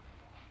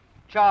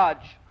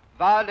 Charge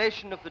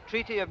violation of the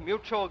Treaty of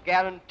Mutual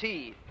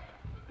Guarantee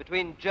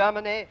between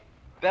Germany,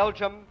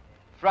 Belgium,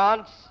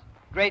 France,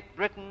 Great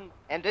Britain,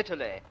 and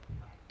Italy,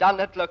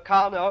 done at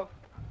Locarno,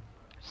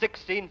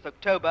 16th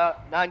October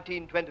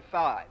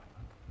 1925.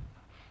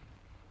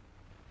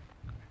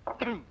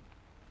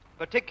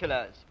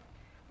 Particulars: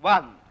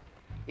 1.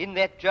 In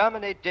that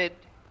Germany did,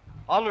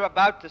 on or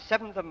about the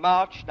 7th of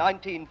March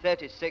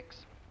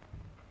 1936,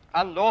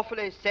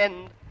 unlawfully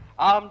send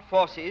armed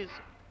forces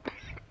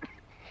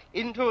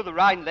into the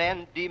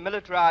Rhineland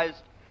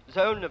demilitarized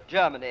zone of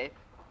Germany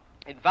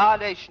in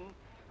violation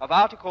of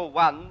Article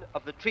 1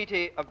 of the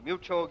Treaty of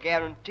Mutual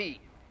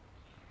Guarantee.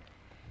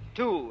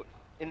 2.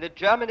 In the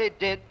Germany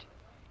did,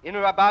 in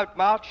or about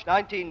March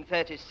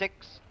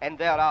 1936 and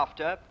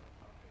thereafter,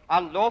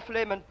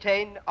 unlawfully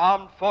maintain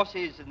armed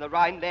forces in the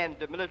Rhineland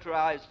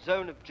demilitarized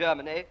zone of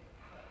Germany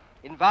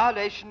in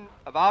violation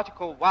of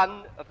Article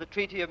 1 of the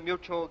Treaty of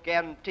Mutual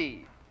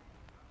Guarantee.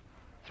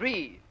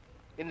 3.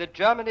 In the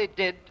Germany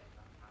did,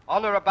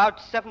 on or about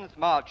 7th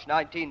March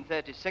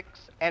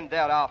 1936 and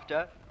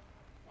thereafter,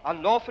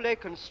 unlawfully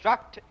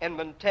construct and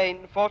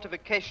maintain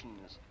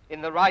fortifications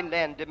in the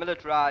Rhineland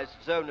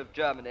demilitarized zone of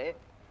Germany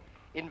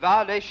in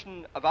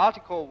violation of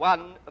Article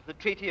 1 of the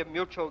Treaty of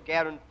Mutual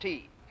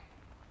Guarantee.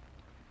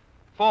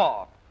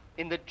 4.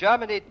 In the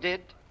Germany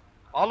did,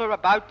 on or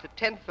about the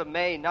 10th of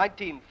May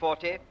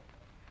 1940,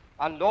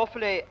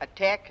 unlawfully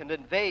attack and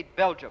invade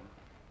Belgium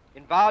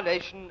in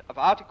violation of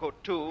Article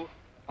 2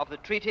 of the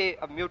Treaty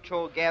of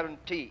Mutual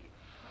Guarantee.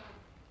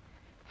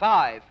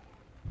 5.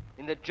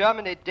 In that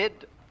Germany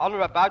did, on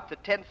or about the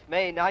 10th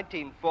May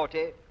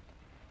 1940,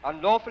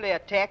 unlawfully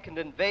attack and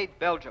invade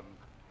Belgium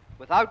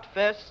without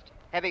first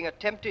having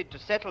attempted to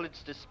settle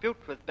its dispute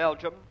with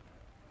Belgium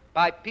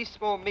by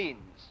peaceful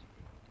means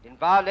in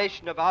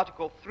violation of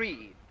Article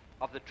 3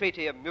 of the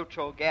Treaty of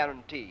Mutual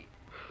Guarantee.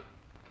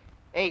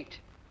 8.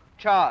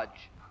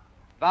 Charge: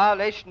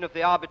 violation of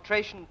the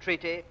arbitration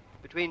treaty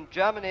between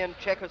Germany and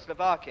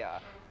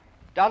Czechoslovakia,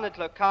 done at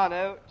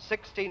Locarno,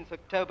 16th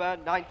October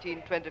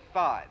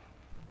 1925.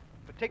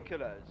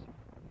 Particulars: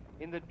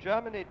 in that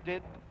Germany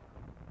did,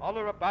 on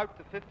or about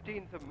the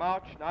 15th of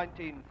March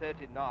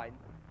 1939,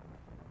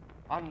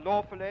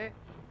 unlawfully,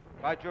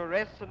 by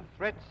duress and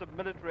threats of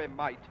military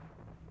might,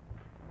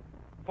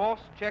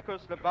 force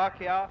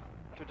Czechoslovakia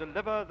to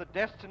deliver the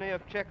destiny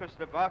of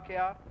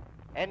Czechoslovakia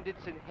and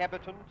its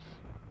inhabitants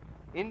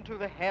into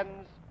the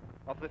hands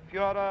of the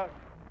Führer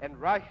and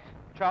Reich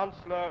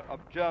Chancellor of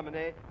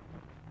Germany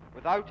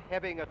without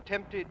having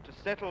attempted to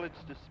settle its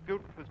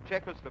dispute with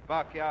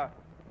Czechoslovakia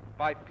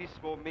by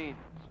peaceful means.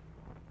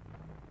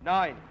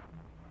 9.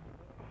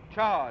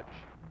 Charge: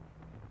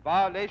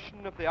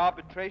 violation of the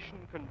arbitration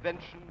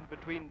convention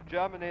between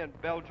Germany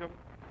and Belgium,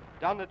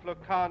 done at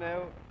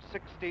Locarno,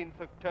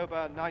 16th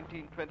October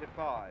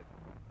 1925.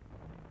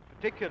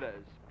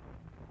 Particulars: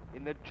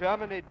 in that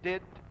Germany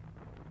did,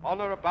 on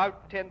or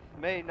about 10th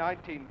May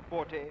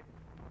 1940,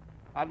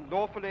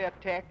 unlawfully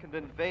attack and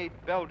invade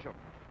Belgium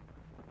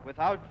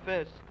without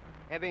first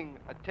having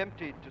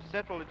attempted to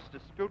settle its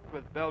dispute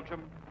with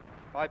Belgium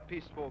by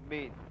peaceful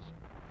means.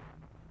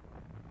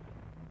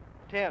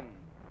 10.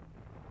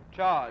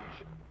 Charge: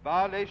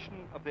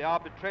 violation of the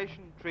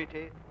arbitration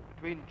treaty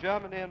between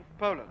Germany and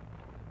Poland,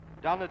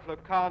 done at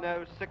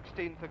Locarno,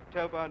 16th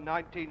October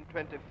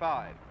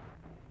 1925.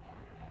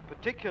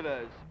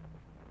 Particulars: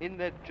 in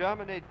that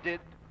Germany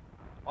did,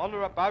 on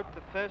or about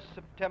the 1st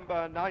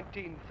September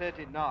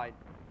 1939,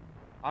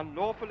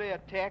 unlawfully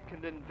attack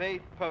and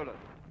invade Poland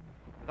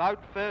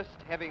without first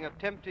having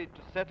attempted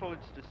to settle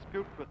its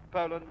dispute with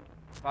Poland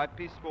by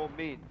peaceful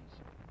means.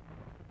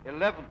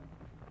 11.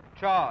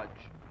 Charge: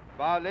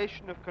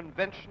 violation of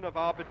Convention of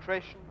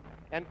Arbitration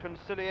and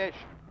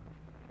Conciliation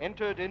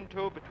entered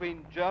into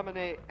between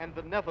Germany and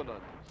the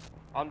Netherlands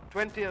on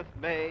 20th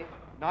May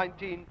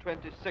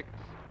 1926.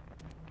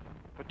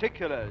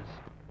 Particulars: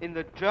 in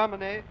that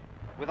Germany,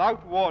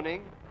 without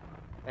warning,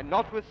 and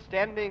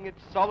notwithstanding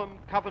its solemn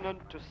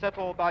covenant to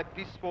settle by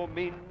peaceful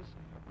means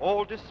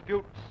all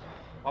disputes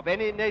of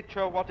any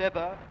nature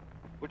whatever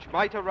which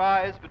might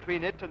arise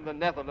between it and the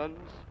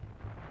Netherlands,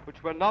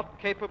 which were not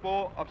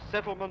capable of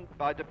settlement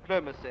by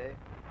diplomacy,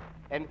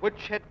 and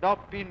which had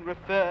not been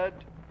referred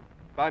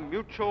by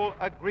mutual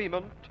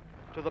agreement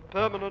to the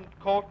Permanent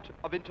Court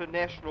of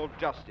International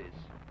Justice,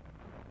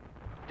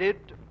 did,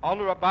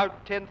 on or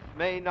about 10th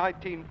May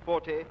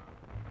 1940,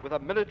 with a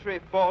military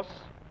force,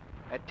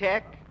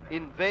 attack,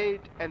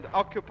 invade, and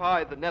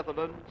occupy the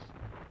Netherlands,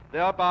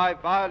 thereby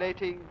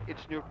violating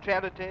its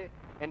neutrality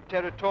and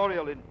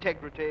territorial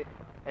integrity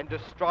and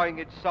destroying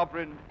its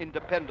sovereign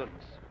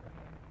independence.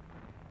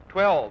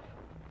 12.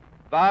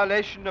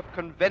 Violation of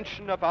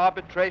Convention of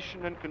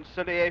Arbitration and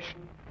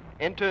Conciliation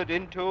entered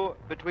into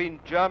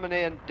between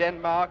Germany and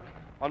Denmark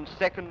on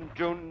 2nd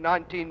June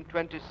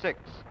 1926.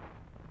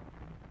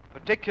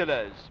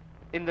 Particulars: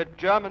 in that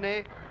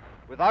Germany,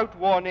 without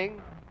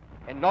warning,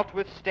 and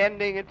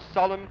notwithstanding its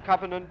solemn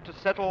covenant to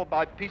settle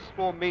by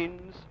peaceful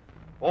means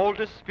all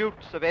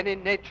disputes of any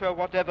nature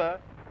whatever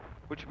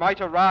which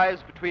might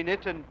arise between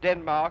it and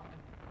Denmark,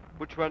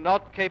 which were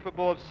not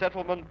capable of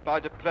settlement by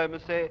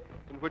diplomacy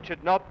and which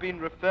had not been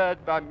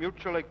referred by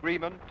mutual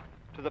agreement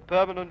to the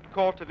Permanent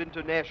Court of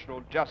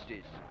International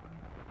Justice,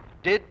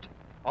 did,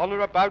 on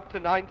or about the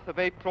 9th of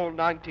April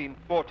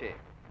 1940,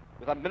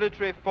 with a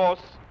military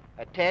force,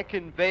 attack,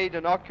 invade,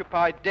 and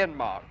occupy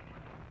Denmark,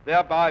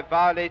 thereby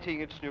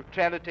violating its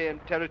neutrality and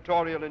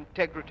territorial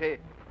integrity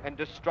and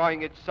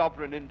destroying its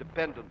sovereign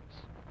independence.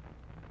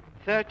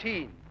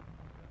 13.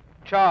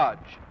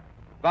 Charge: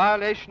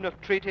 violation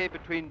of treaty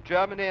between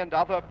Germany and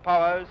other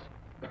powers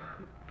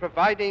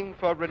providing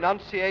for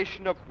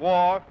renunciation of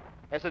war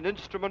as an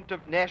instrument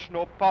of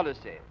national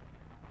policy,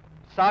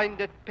 signed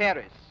at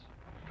Paris,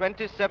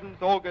 27th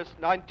August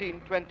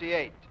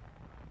 1928,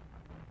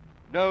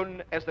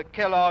 known as the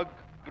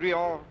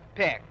Kellogg-Briand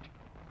Pact.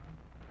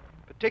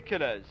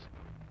 Particulars: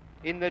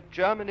 in that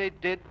Germany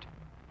did,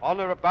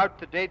 on or about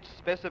the dates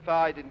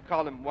specified in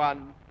column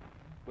 1,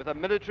 with a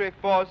military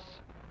force,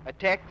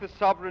 attack the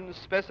sovereigns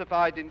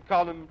specified in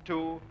column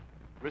 2,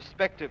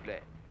 respectively,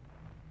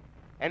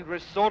 and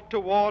resort to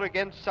war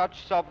against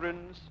such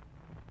sovereigns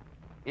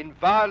in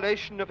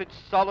violation of its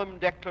solemn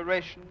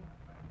declaration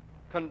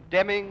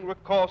condemning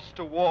recourse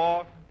to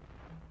war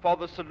for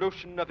the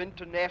solution of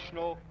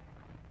international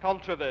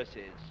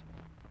controversies,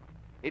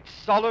 its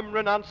solemn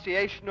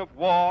renunciation of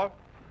war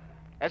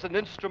as an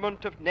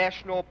instrument of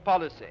national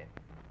policy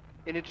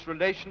in its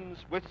relations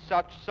with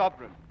such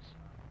sovereigns,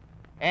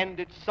 and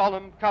its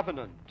solemn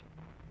covenant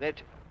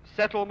that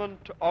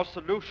settlement or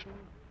solution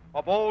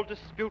of all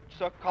disputes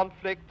or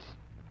conflicts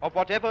of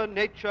whatever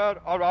nature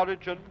or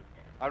origin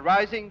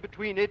arising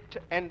between it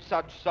and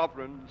such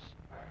sovereigns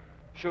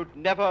should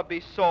never be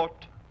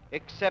sought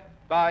except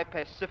by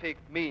pacific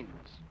means.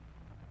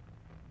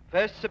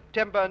 1st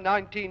September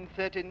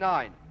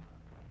 1939,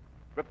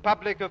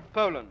 Republic of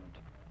Poland.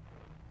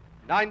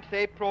 9th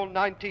April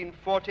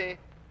 1940,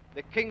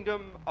 the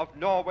Kingdom of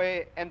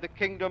Norway and the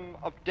Kingdom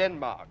of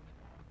Denmark.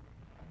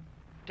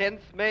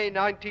 10th May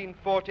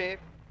 1940,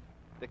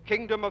 the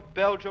Kingdom of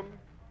Belgium,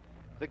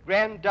 the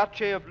Grand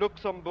Duchy of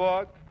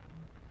Luxembourg,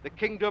 the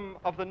Kingdom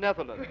of the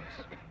Netherlands.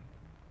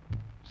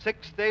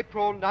 6th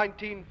April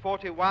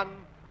 1941,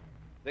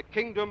 the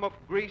Kingdom of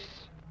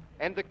Greece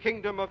and the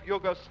Kingdom of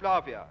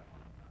Yugoslavia.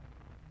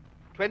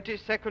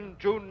 22nd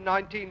June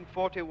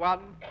 1941,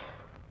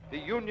 the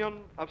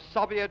Union of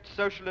Soviet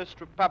Socialist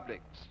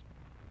Republics.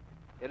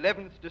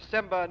 11th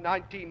December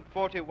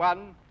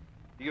 1941,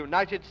 the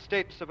United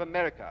States of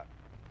America.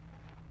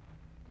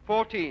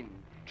 14.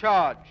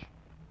 Charge: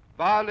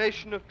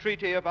 violation of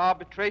Treaty of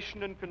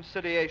Arbitration and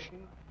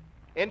Conciliation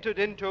entered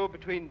into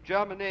between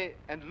Germany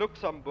and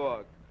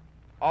Luxembourg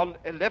on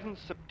 11th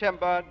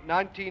September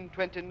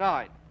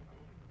 1929.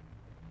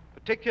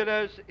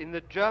 Particulars in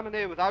the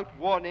Germany without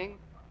warning,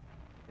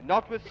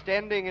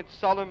 notwithstanding its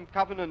solemn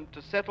covenant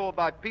to settle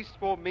by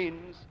peaceful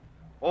means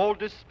all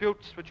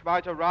disputes which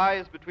might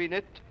arise between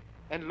it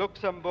and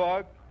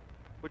Luxembourg,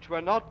 which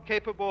were not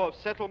capable of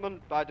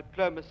settlement by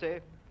diplomacy,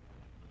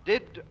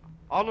 did,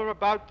 on or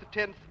about the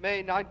 10th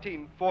May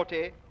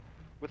 1940,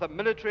 with a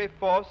military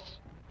force,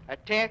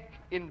 attack,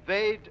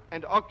 invade,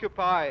 and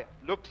occupy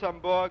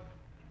Luxembourg,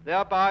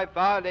 thereby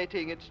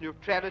violating its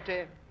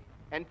neutrality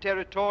and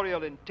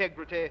territorial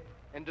integrity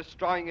and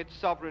destroying its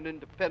sovereign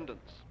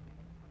independence.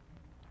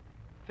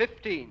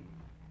 15.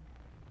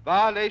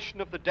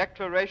 Violation of the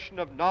Declaration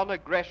of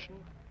Non-Aggression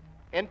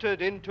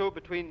entered into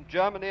between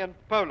Germany and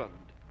Poland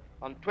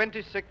on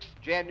 26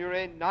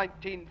 January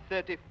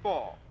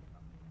 1934.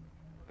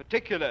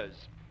 Particulars: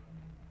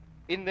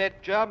 in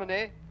that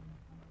Germany,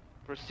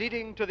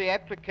 proceeding to the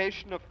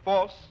application of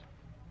force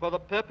for the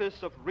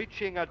purpose of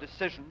reaching a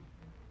decision,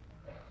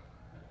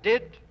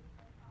 did,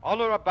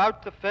 on or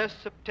about the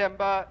 1st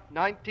September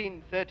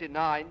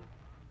 1939,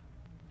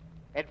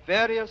 at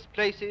various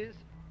places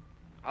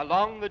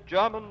along the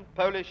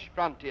German-Polish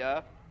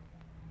frontier,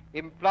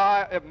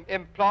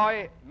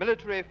 employ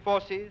military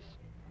forces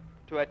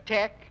to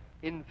attack,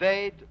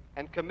 invade,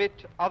 and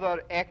commit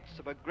other acts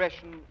of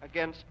aggression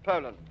against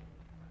Poland.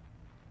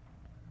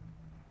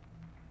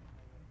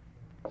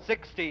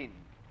 16.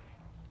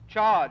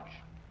 Charge: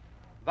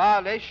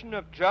 violation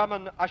of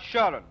German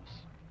assurance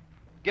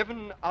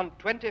given on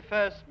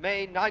 21st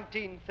May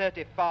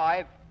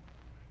 1935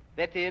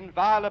 that the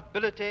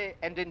inviolability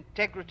and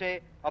integrity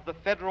of the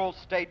federal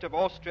state of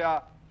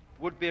Austria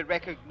would be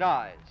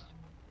recognized.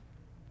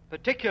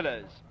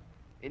 Particulars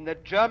in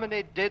that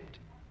Germany did,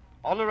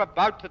 on or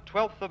about the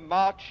 12th of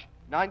March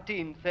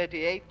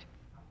 1938,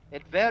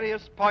 at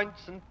various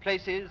points and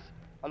places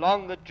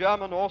along the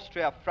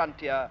German-Austria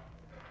frontier,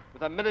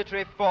 with a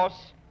military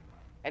force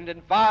and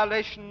in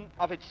violation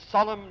of its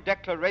solemn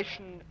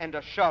declaration and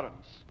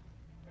assurance,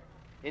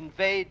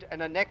 invade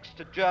and annex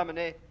to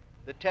Germany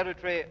the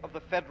territory of the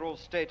federal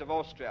state of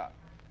Austria.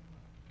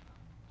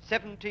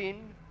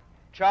 17.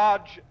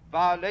 Charge: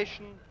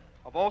 violation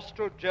of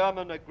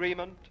Austro-German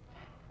agreement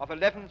of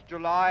 11th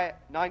July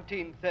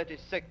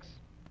 1936.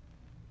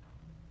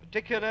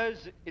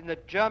 Particulars in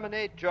that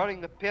Germany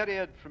during the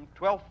period from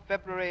 12th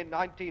February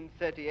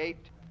 1938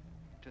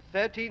 to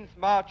 13th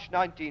March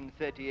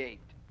 1938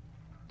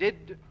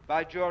 did,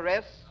 by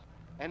duress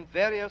and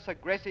various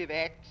aggressive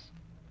acts,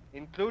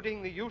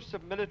 including the use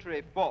of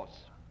military force,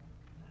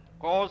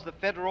 cause the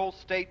federal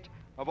state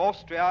of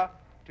Austria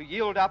to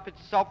yield up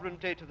its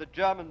sovereignty to the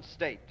German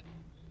state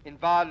in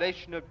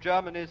violation of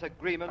Germany's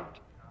agreement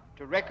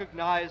to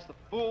recognize the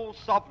full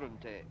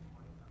sovereignty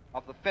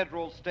of the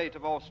federal state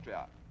of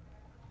Austria.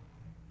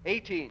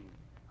 18.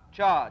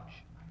 Charge: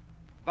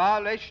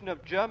 violation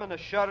of German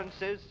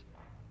assurances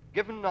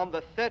given on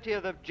the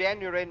 30th of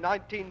January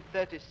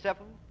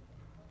 1937,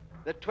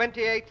 the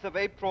 28th of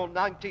April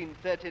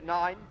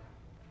 1939,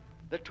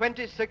 the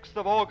 26th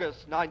of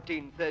August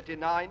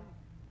 1939,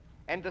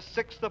 and the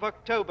 6th of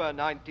October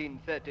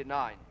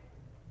 1939,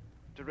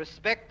 to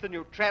respect the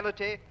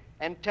neutrality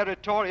and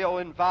territorial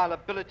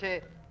inviolability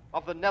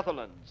of the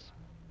Netherlands.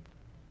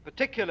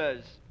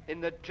 Particulars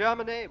in that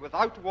Germany,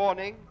 without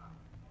warning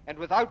and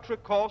without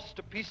recourse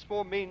to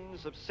peaceful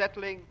means of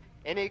settling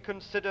any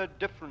considered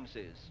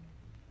differences,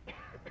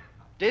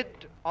 did,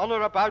 on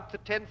or about the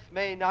 10th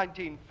May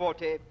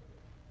 1940,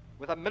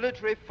 with a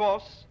military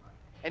force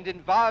and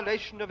in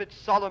violation of its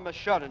solemn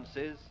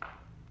assurances,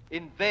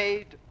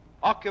 invade,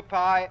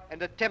 occupy,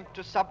 and attempt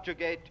to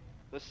subjugate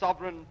the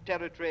sovereign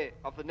territory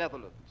of the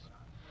Netherlands.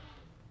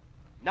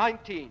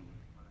 19.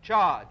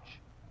 Charge: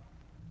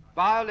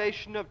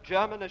 violation of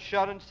German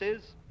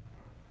assurances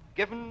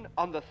given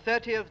on the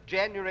 30th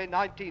January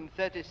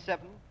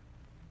 1937,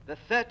 the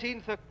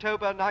 13th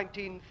October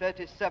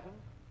 1937,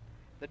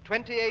 the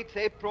 28th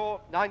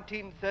April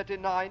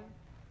 1939,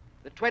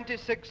 the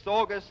 26th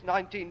August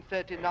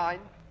 1939,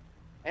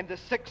 and the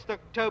 6th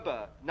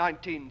October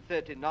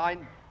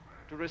 1939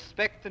 to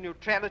respect the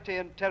neutrality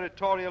and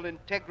territorial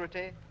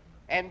integrity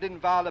and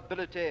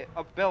inviolability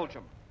of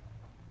Belgium.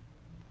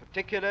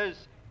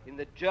 Particulars in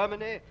that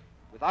Germany,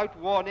 without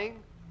warning,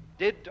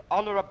 did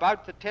on or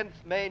about the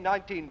 10th May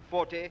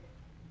 1940,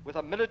 with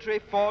a military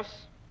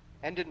force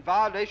and in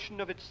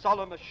violation of its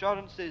solemn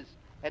assurances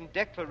and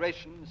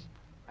declarations,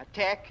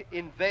 attack,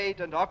 invade,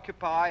 and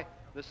occupy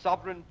the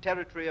sovereign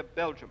territory of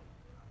Belgium.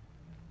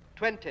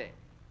 20.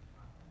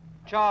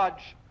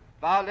 Charge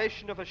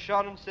violation of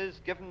assurances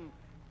given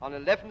on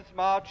 11th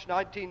March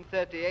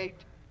 1938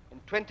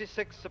 and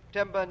 26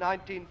 September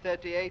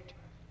 1938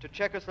 to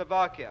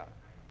Czechoslovakia.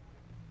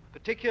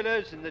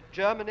 Particulars in that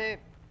Germany,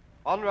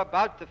 on or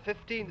about the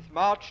 15th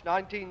March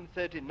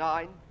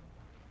 1939,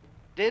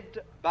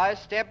 did, by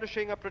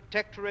establishing a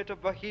protectorate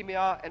of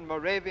Bohemia and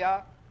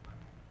Moravia,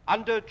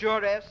 under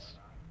duress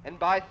and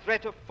by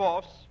threat of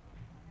force,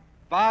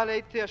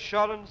 violate the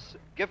assurance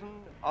given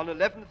on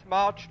 11th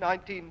March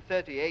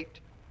 1938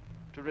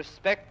 to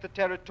respect the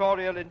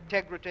territorial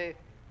integrity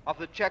of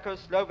the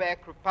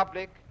Czechoslovak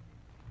Republic,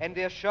 and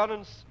the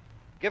assurance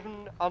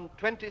given on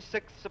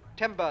 26th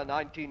September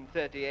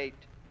 1938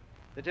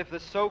 that if the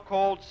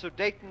so-called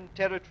Sudeten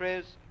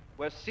territories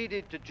were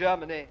ceded to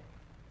Germany,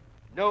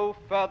 no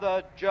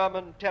further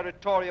German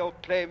territorial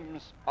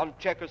claims on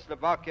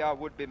Czechoslovakia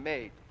would be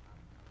made.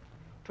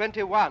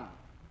 21.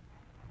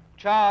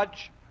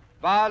 Charge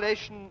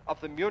violation of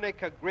the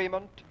Munich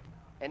Agreement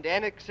and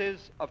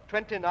annexes of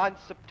 29th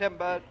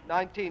September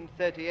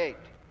 1938.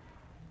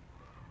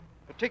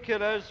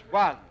 Particulars: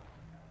 1.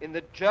 In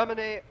that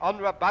Germany, on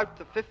or about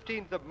the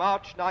 15th of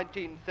March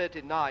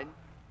 1939,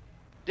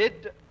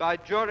 did, by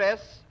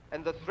duress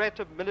and the threat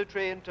of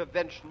military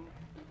intervention,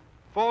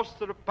 force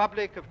the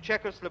Republic of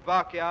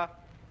Czechoslovakia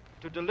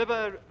to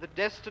deliver the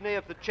destiny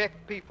of the Czech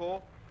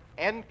people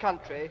and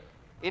country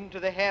into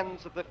the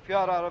hands of the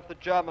Führer of the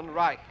German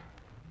Reich.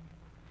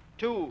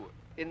 2.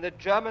 In that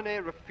Germany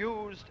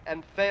refused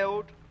and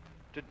failed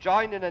to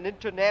join in an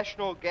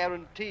international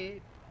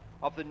guarantee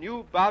of the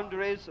new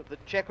boundaries of the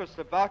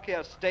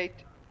Czechoslovakia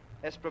state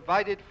as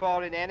provided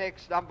for in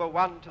Annex Number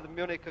 1 to the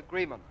Munich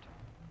Agreement.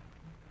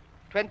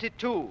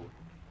 22.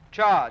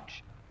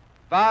 Charge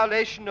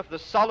violation of the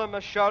solemn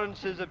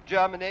assurances of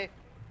Germany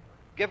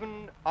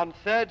given on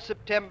 3rd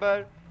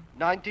September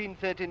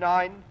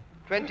 1939,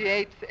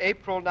 28th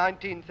April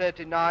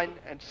 1939,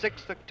 and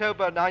 6th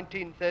October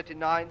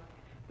 1939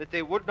 that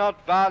they would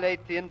not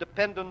violate the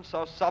independence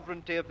or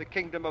sovereignty of the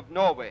Kingdom of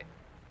Norway.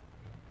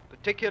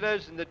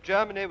 Particulars in that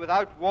Germany,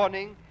 without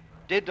warning,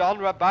 did on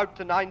or about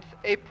the 9th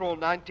April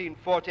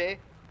 1940,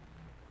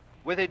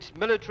 with its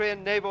military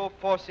and naval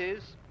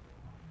forces,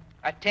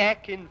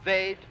 attack,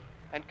 invade,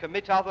 and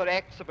commit other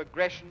acts of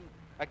aggression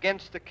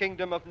against the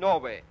Kingdom of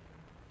Norway.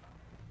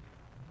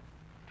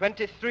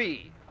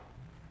 23.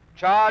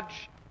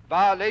 Charge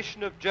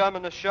violation of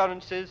German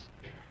assurances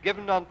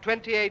given on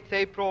 28th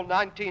April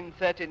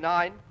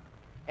 1939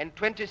 and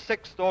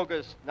 26th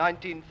August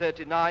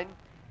 1939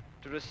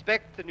 to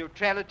respect the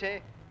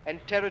neutrality and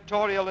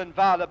territorial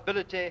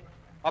inviolability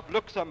of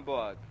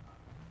Luxembourg.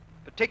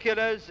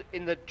 Particulars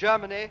in that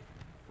Germany,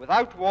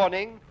 without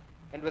warning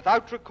and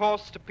without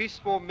recourse to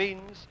peaceful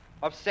means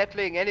of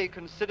settling any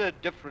considered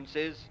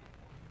differences,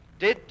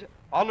 did,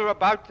 on or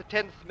about the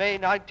 10th May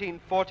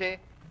 1940,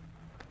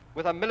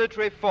 with a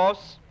military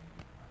force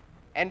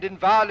and in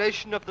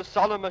violation of the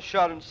solemn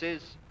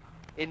assurances,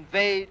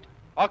 invade,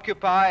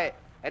 occupy,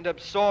 and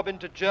absorb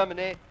into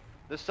Germany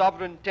the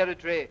sovereign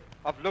territory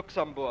of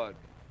Luxembourg.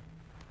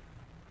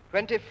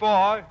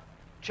 24.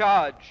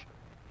 Charge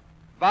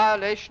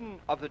violation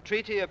of the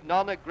Treaty of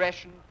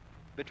Non-Aggression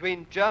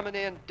between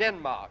Germany and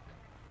Denmark,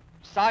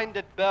 signed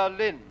at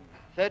Berlin,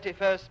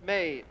 31st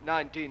May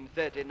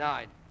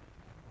 1939.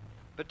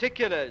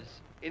 Particulars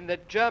in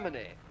that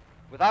Germany,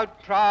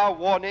 without prior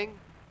warning,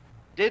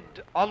 did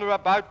on or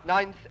about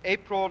 9th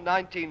April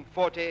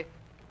 1940,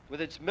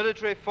 with its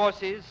military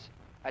forces,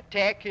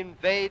 attack,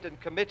 invade, and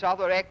commit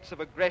other acts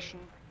of aggression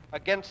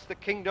against the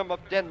Kingdom of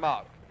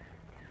Denmark.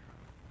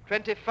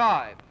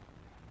 25.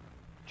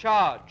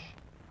 Charge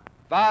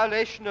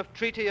violation of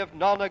Treaty of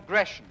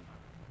Non-Aggression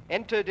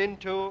entered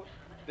into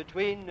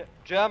between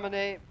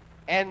Germany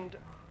and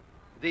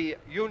the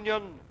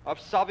Union of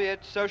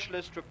Soviet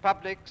Socialist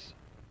Republics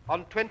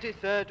on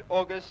 23rd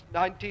August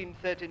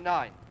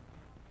 1939.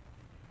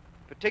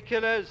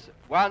 Particulars: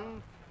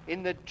 1.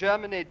 In that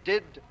Germany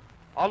did,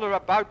 on or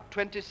about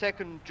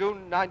 22nd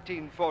June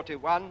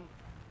 1941,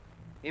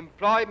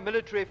 employ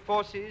military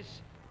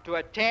forces to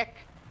attack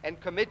and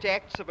commit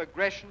acts of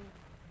aggression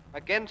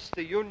against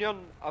the Union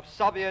of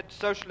Soviet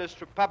Socialist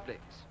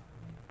Republics.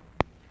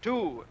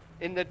 2.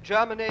 In that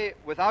Germany,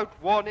 without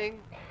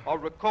warning or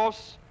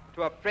recourse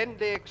to a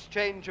friendly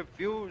exchange of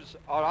views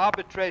or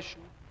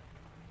arbitration,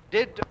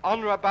 did,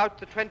 on or about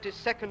the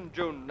 22nd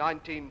June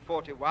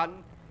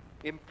 1941,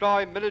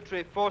 employ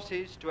military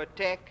forces to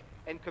attack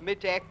and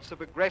commit acts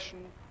of aggression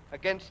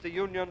against the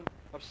Union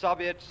of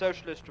Soviet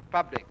Socialist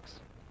Republics.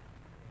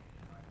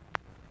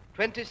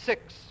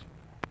 26.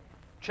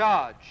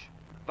 Charge: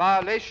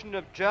 violation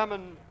of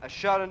German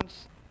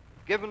assurance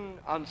given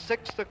on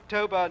 6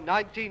 October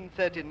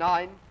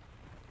 1939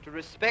 to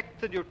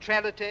respect the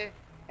neutrality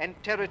and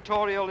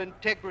territorial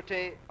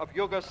integrity of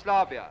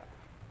Yugoslavia.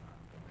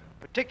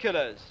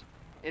 Particulars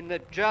in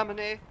that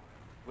Germany,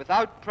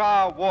 without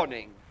prior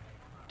warning,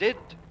 did,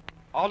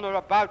 on or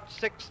about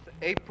 6th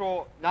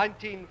April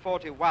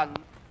 1941,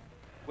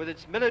 with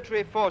its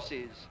military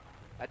forces,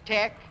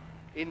 attack,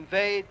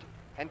 invade,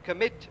 and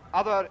commit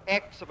other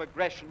acts of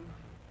aggression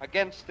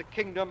against the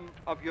Kingdom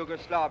of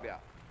Yugoslavia.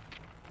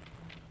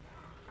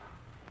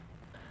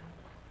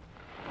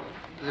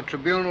 The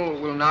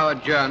tribunal will now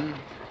adjourn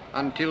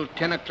until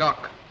 10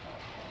 o'clock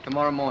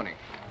tomorrow morning.